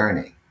online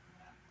learning.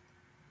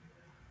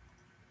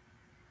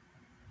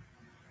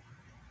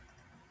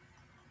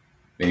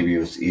 Maybe it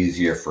was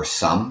easier for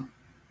some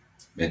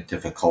and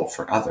difficult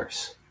for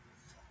others.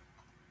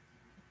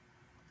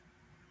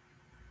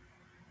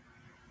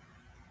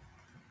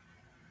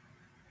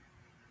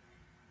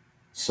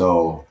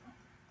 So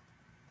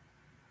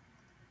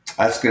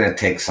that's going to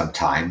take some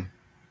time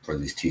for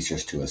these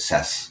teachers to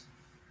assess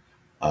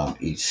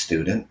each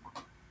student.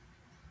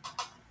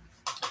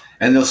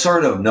 And they'll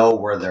sort of know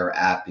where they're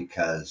at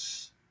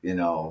because, they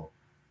know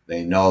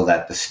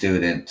that the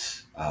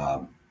student,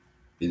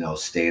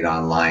 stayed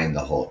online the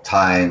whole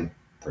time,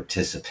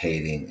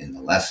 participating in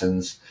the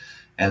lessons.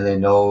 And they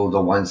know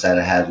the ones that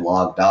had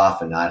logged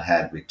off and not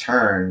had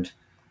returned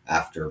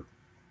after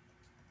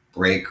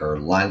break or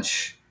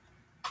lunch.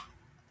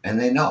 And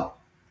they know.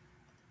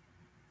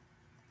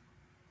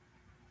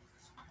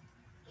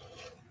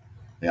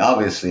 They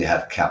obviously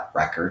have kept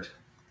record.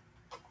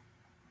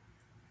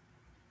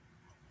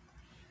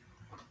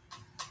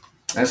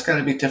 And it's going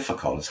to be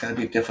difficult. It's going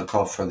to be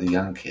difficult for the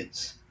young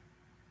kids.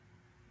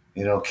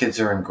 Kids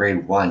are in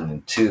grade 1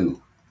 and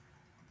 2.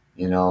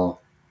 They don't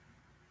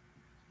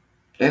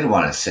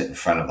want to sit in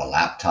front of a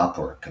laptop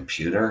or a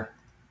computer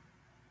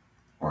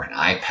or an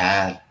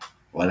iPad,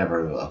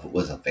 whatever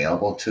was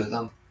available to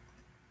them,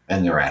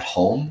 and they're at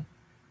home.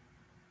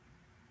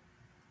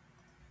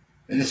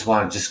 They just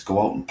want to just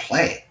go out and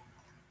play.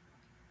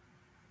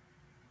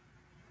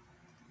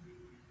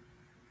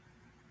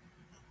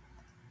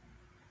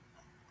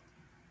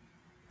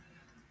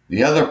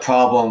 The other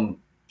problem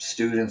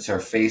students are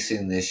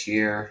facing this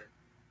year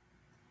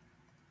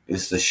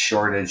is the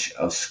shortage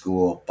of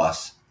school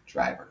bus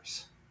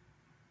drivers.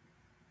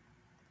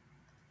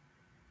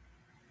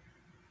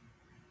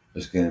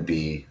 There's going to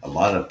be a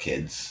lot of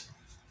kids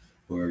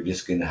who are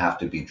just going to have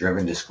to be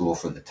driven to school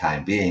for the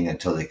time being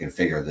until they can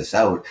figure this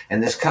out.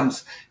 And this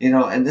comes,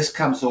 this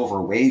comes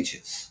over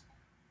wages.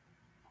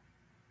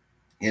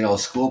 A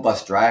school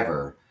bus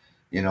driver,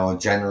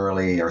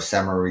 generally are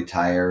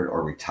semi-retired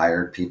or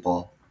retired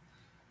people,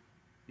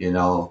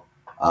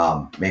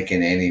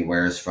 making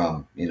anywhere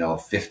from,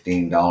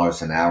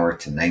 $15 an hour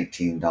to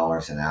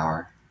 $19 an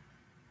hour.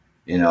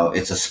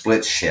 It's a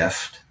split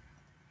shift,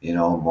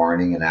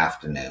 morning and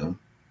afternoon.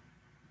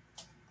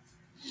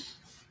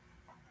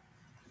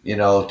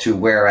 To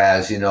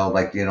whereas,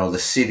 the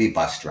city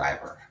bus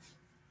driver,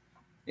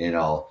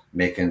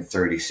 making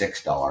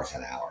 $36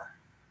 an hour.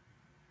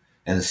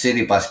 And the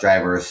city bus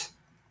drivers,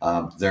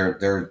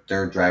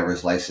 their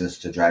driver's license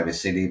to drive a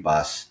city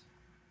bus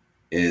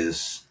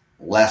is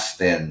less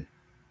than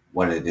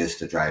what it is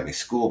to drive a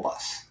school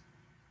bus.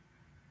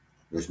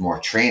 There's more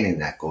training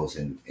that goes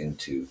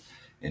into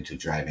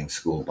driving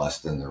school bus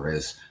than there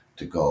is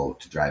to go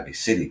to drive a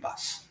city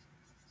bus.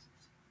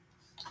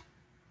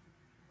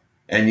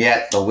 And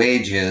yet the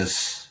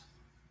wages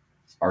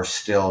are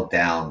still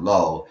down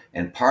low.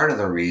 And part of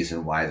the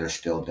reason why they're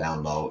still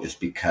down low is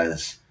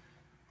because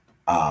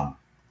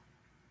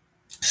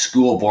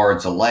school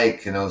boards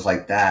alike and those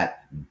like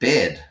that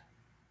bid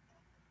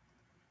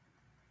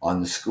on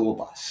the school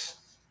bus.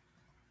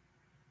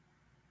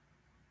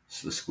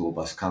 So the school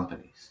bus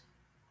companies.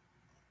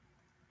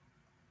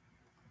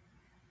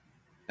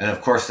 And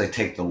of course they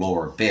take the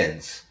lower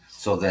bids.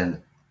 So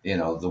then,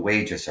 the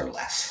wages are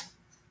less.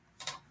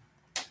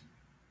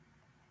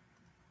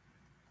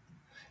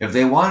 If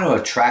they want to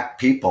attract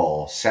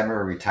people,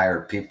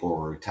 semi-retired people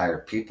or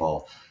retired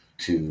people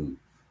to,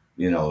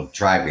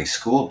 drive a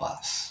school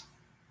bus,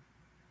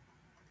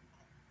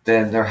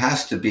 then there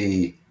has to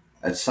be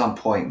at some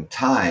point in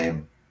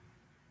time,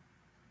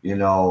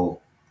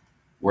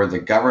 where the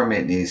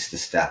government needs to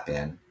step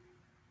in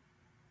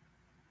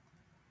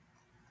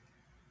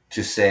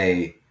to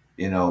say,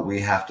 we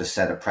have to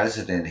set a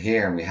precedent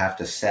here and we have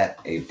to set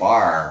a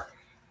bar,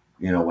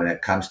 when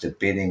it comes to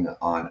bidding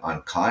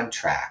on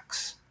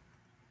contracts,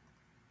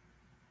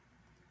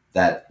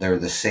 that they're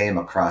the same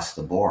across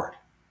the board.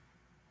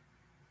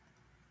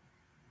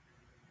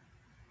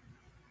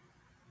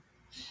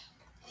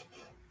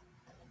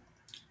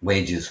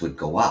 Wages would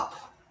go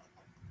up.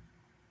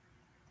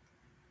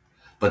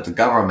 But the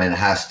government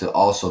has to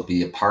also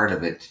be a part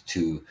of it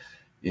to,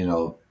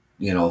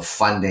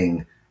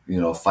 funding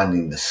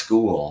the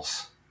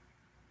schools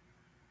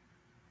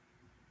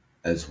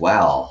as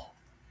well,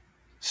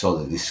 so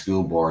that these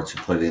school boards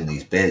put in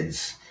these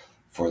bids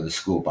for the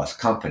school bus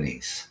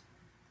companies.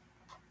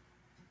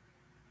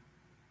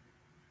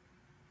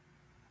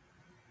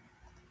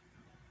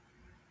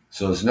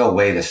 So there's no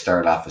way to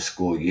start off a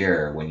school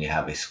year when you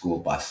have a school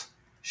bus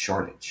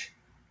shortage,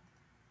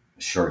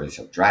 a shortage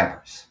of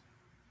drivers.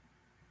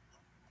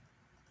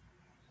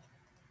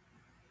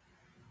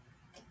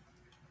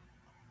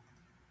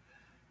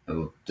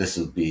 This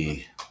will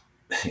be,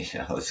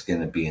 it's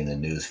going to be in the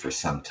news for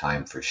some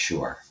time for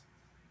sure.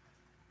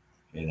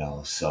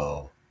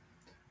 So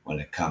when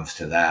it comes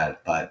to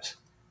that, but,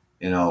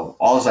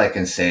 all I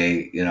can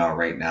say,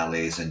 right now,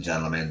 ladies and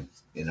gentlemen,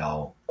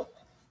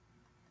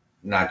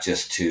 not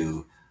just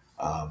to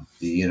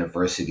the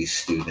university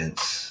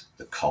students,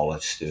 the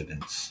college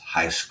students,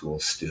 high school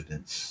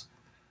students,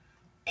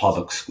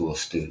 public school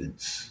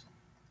students,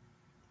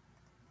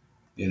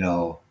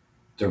 the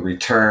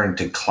return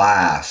to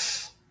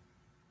class,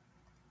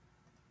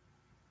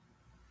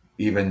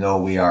 even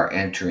though we are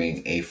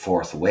entering a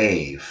fourth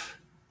wave,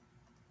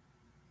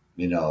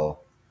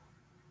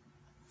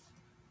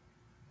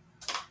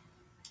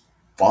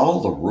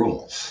 follow the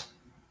rules.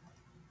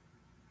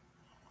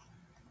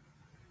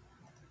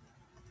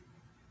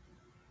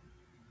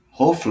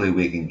 Hopefully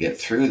we can get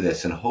through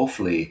this, and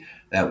hopefully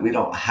that we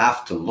don't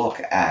have to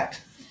look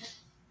at,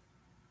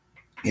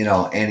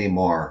 any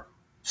more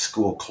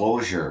school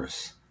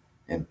closures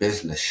and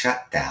business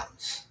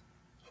shutdowns.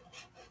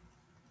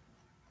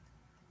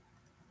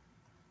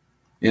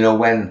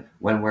 When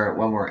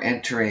we're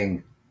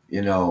entering,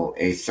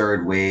 a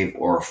third wave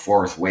or a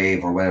fourth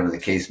wave or whatever the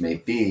case may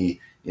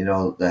be,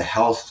 the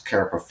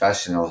healthcare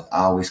professionals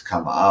always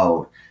come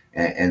out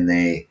and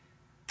they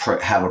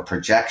have a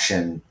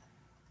projection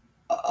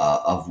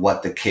of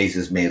what the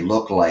cases may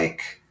look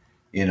like,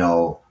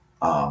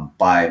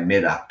 by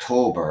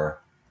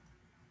mid-October.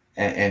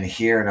 And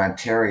here in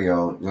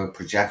Ontario, the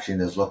projection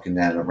is looking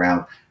at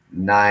around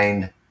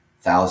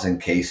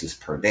 9,000 cases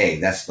per day.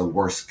 That's the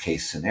worst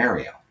case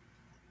scenario.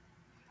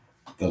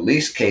 The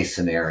least case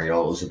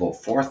scenario is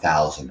about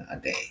 4,000 a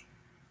day.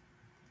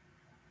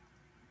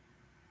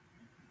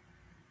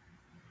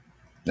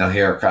 Now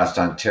here across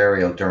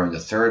Ontario during the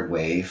third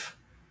wave,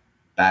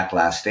 back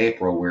last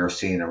April, we were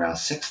seeing around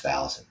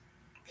 6,000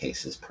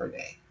 cases per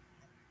day.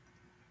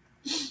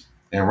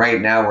 And right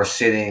now we're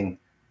sitting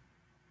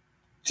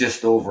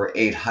just over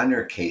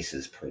 800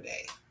 cases per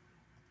day,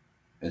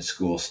 and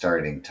school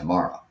starting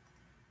tomorrow.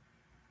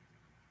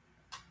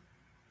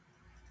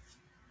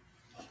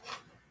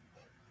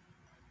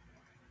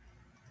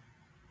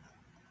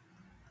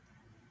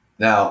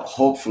 Now,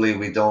 hopefully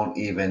we don't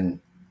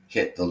even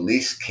hit the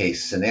least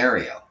case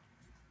scenario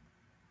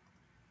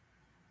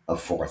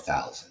of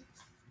 4,000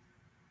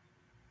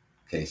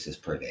 cases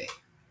per day.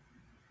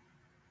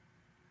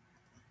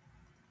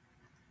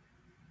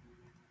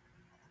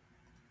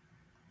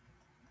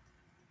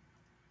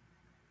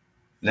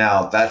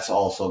 Now, that's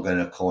also going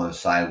to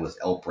coincide with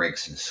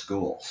outbreaks in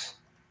schools,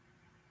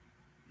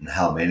 and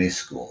how many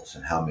schools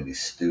and how many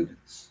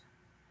students,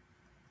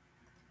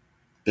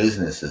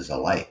 businesses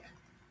alike.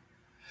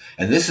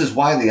 And this is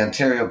why the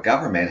Ontario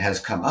government has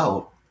come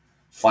out,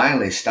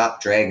 finally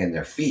stopped dragging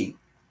their feet,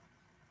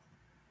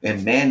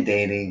 and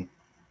mandating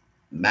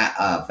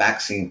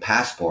vaccine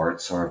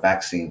passports or a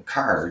vaccine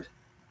card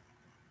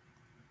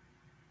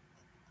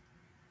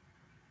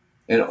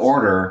in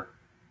order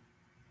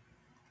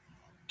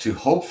to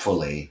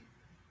hopefully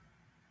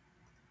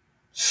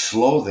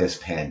slow this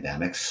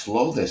pandemic,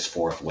 slow this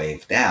fourth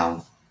wave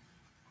down.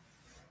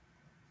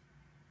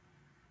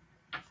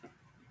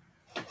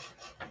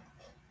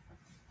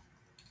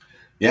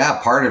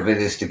 Yeah, part of it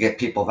is to get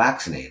people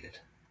vaccinated.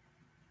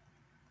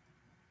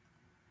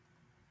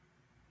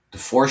 To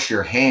force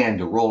your hand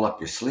to roll up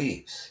your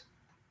sleeves.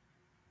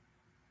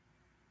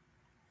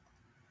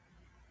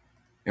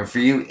 And for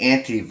you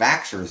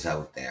anti-vaxxers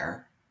out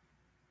there,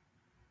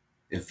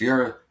 if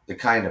you're the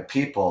kind of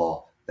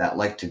people that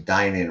like to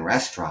dine in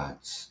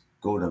restaurants,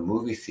 go to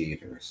movie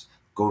theaters,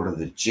 go to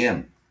the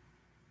gym,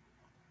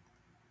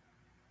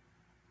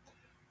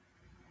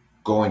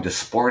 going to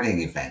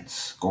sporting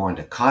events, going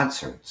to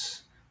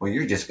concerts, well,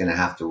 you're just going to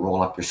have to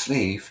roll up your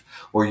sleeve,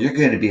 or you're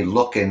going to be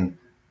looking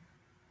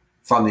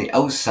from the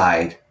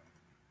outside,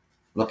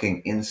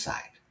 looking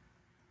inside.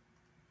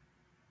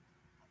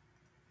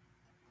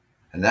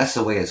 And that's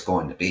the way it's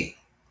going to be.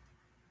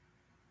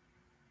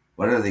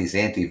 Whether these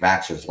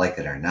anti-vaxxers like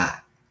it or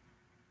not.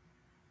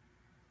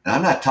 And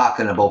I'm not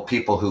talking about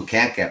people who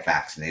can't get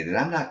vaccinated.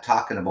 I'm not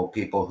talking about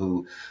people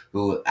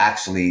who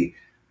actually,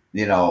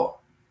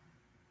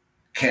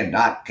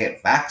 cannot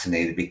get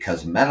vaccinated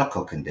because of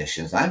medical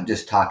conditions. I'm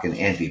just talking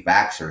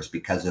anti-vaxxers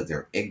because of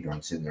their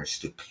ignorance and their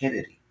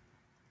stupidity.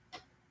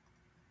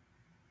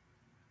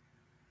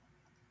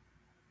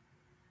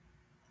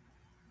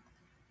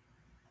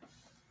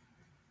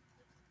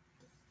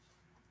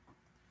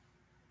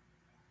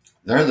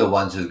 They're the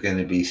ones who's going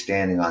to be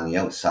standing on the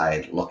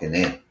outside looking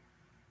in.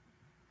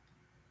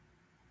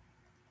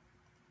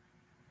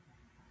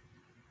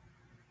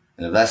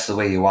 And if that's the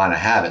way you want to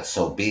have it,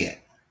 so be it.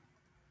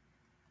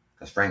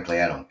 Because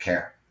frankly, I don't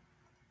care.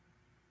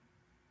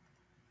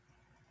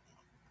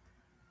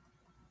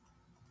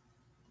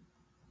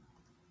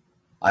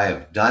 I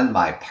have done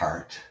my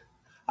part.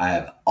 I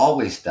have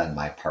always done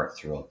my part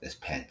throughout this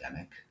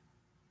pandemic.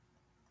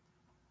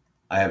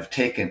 I have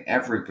taken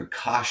every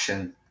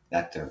precaution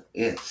that there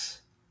is.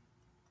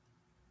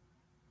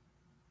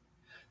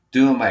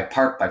 Doing my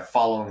part by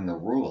following the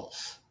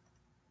rules.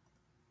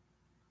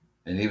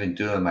 And even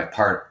doing my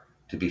part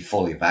to be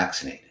fully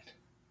vaccinated.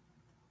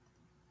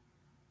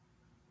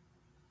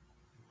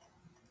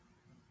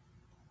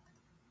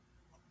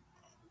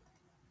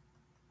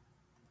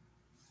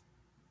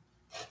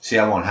 See,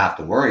 I won't have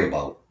to worry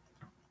about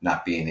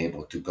not being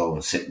able to go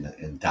and sit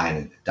and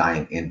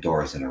dine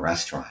indoors in a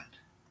restaurant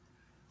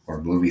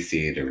or movie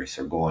theaters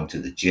or going to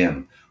the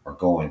gym or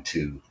going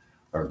to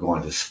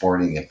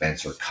sporting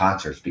events or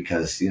concerts,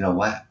 because you know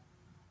what?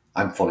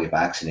 I'm fully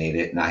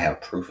vaccinated and I have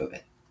proof of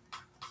it.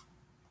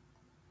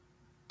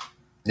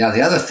 Now,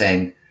 the other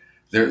thing,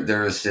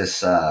 there's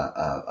this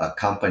a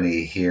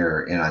company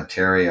here in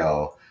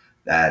Ontario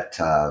that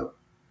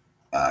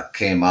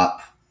came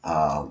up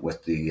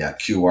with the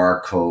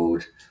QR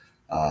code,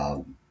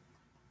 all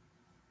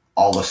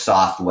the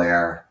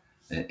software,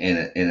 and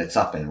it's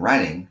up and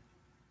running.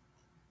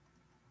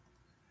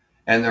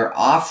 And they're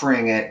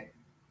offering it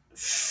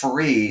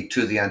free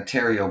to the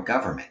Ontario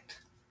government.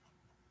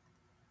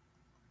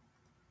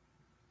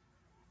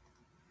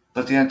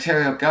 But the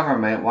Ontario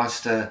government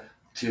wants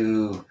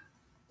to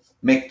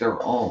make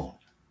their own,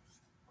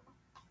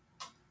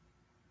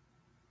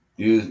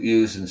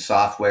 using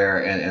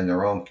software and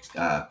their own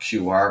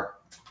QR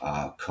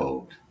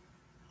code.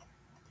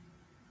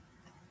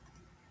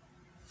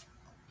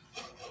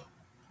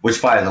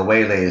 Which, by the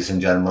way, ladies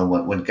and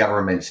gentlemen, when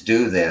governments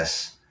do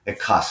this, it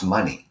costs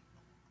money.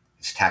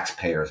 It's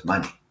taxpayers'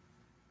 money.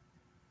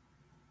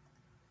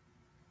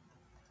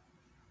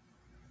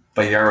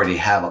 But you already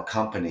have a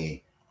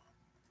company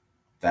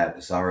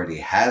that already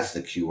has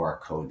the QR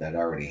code, that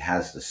already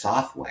has the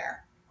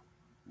software.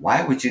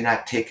 Why would you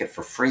not take it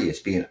for free? It's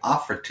being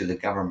offered to the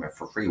government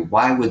for free.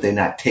 Why would they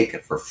not take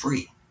it for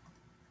free?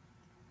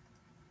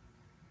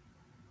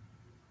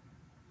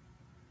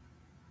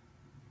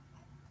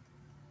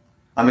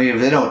 I mean, if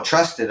they don't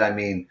trust it,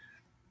 there's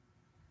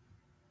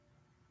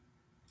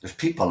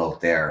people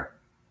out there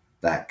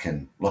that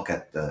can look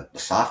at the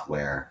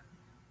software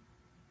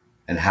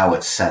and how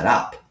it's set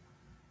up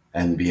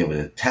and be able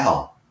to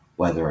tell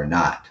whether or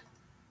not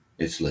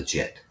it's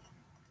legit.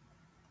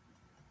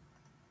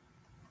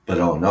 But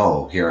oh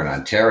no, here in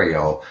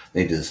Ontario,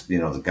 they just,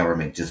 the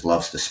government just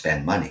loves to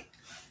spend money.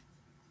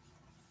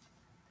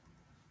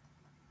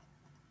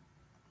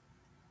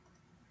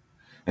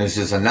 And this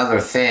is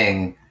another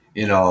thing,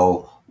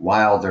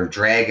 while they're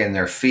dragging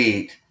their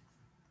feet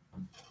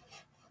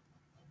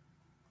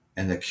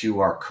and the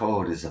QR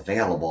code is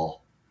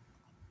available,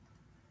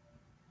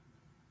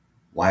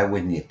 why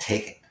wouldn't you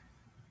take it?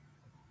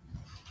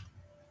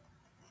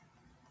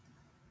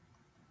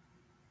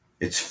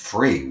 It's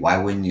free. Why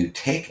wouldn't you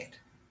take it?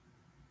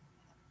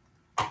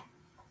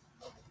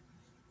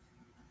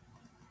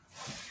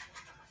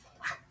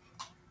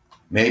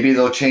 Maybe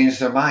they'll change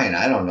their mind.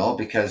 I don't know,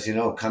 because,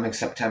 coming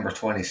September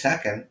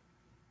 22nd,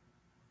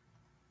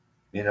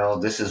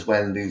 This is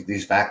when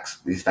these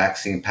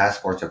vaccine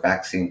passports or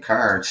vaccine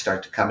cards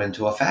start to come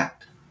into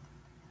effect.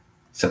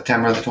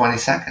 September the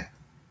 22nd.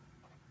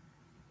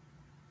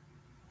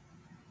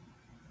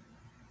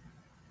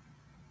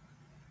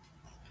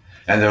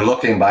 And they're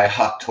looking by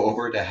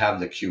October to have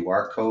the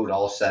QR code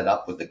all set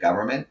up with the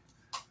government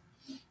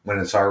when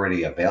it's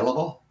already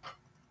available.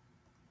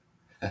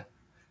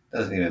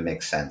 Doesn't even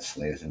make sense,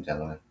 ladies and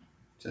gentlemen.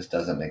 Just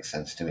doesn't make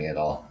sense to me at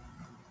all.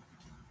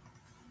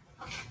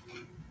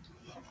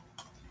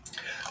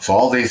 So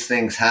all these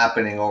things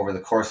happening over the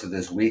course of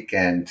this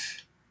weekend,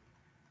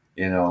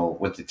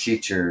 with the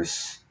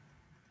teachers,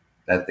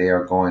 that they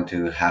are going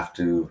to have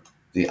to,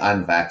 the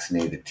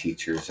unvaccinated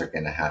teachers are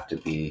going to have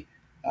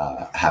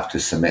to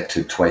submit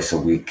to twice a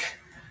week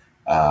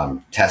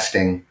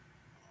testing.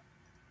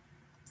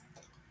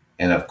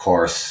 And of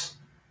course,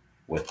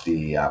 with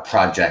the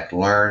Project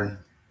Learn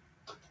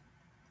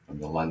from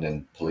the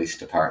London Police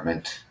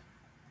Department.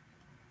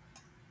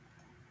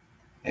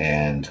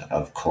 And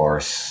of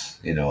course,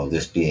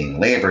 this being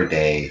Labor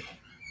Day,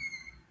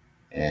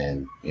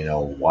 and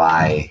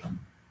why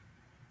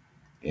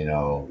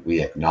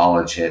we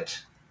acknowledge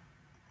it.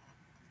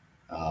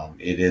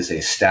 It is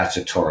a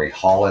statutory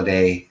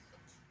holiday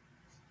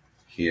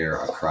here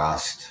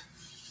across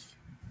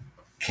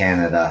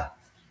Canada,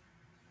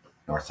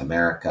 North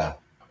America,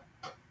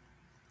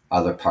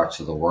 other parts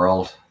of the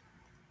world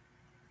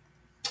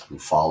who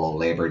follow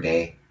Labor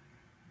Day.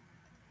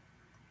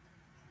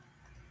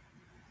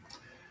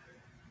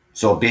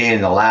 So being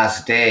the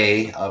last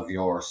day of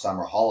your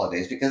summer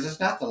holidays, because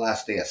it's not the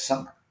last day of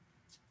summer.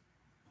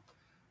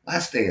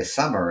 Last day of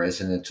summer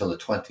isn't until the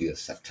 20th of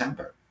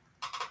September.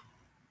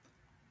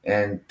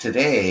 And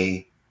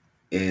today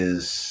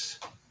is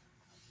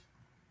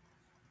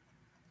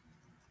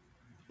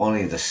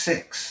only the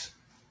 6th.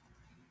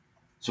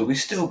 So we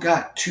still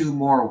got 2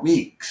 more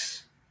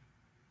weeks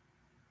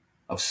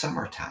of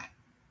summertime.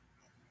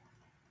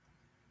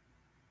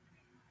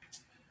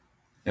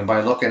 And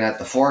by looking at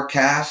the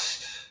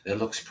forecast, it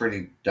looks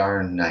pretty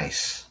darn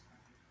nice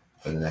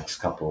for the next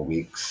couple of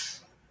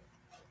weeks.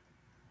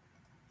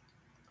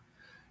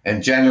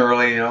 And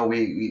generally,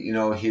 we,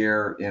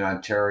 here in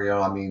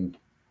Ontario,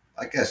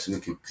 I guess we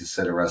could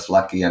consider us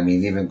lucky.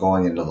 Even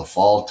going into the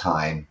fall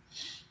time,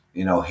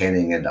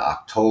 heading into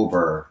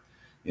October,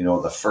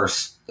 the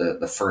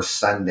first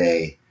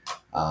Sunday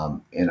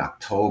in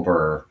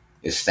October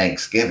is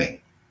Thanksgiving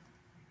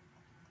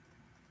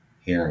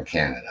here in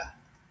Canada.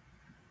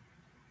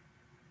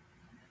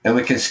 And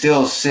we can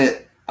still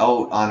sit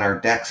out on our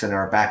decks in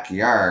our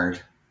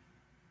backyard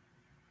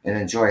and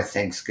enjoy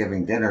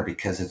Thanksgiving dinner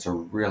because it's a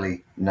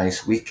really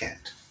nice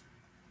weekend.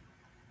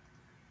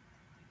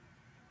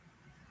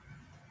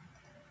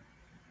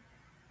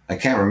 I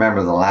can't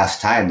remember the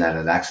last time that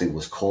it actually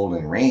was cold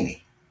and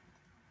rainy.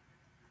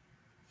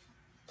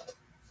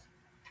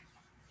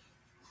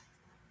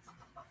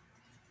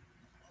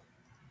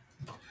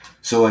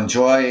 So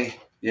enjoy,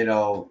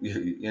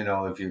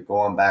 if you're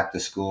going back to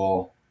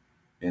school,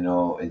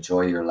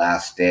 enjoy your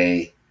last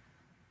day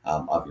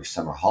of your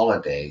summer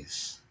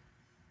holidays.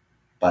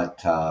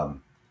 But,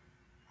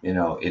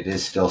 it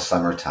is still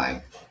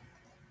summertime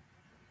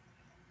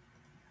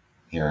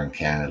here in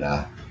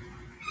Canada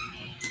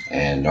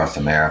and North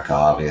America,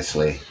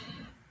 obviously,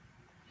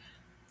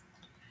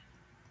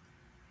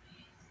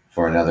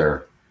 for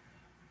another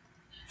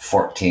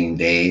 14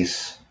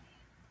 days.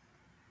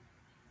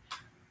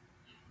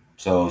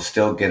 So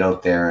still get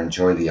out there,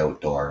 enjoy the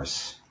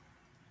outdoors.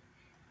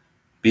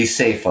 Be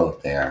safe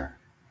out there.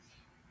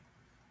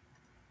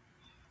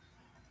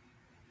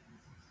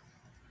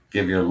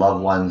 Give your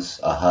loved ones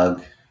a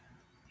hug.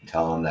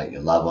 Tell them that you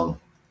love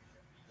them.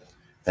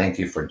 Thank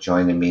you for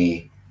joining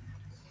me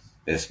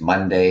this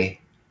Monday,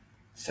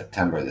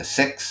 September the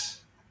 6th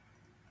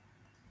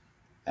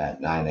at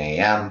 9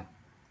 a.m.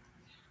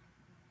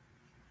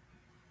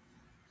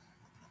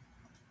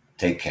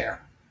 Take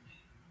care.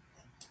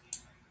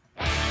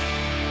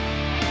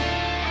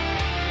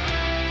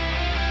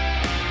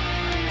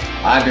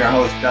 I'm your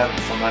host, Doug,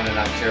 from London,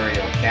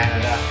 Ontario,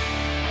 Canada.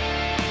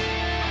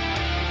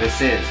 This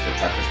is the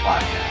Truckers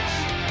Podcast.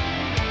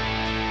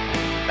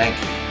 Thank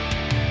you.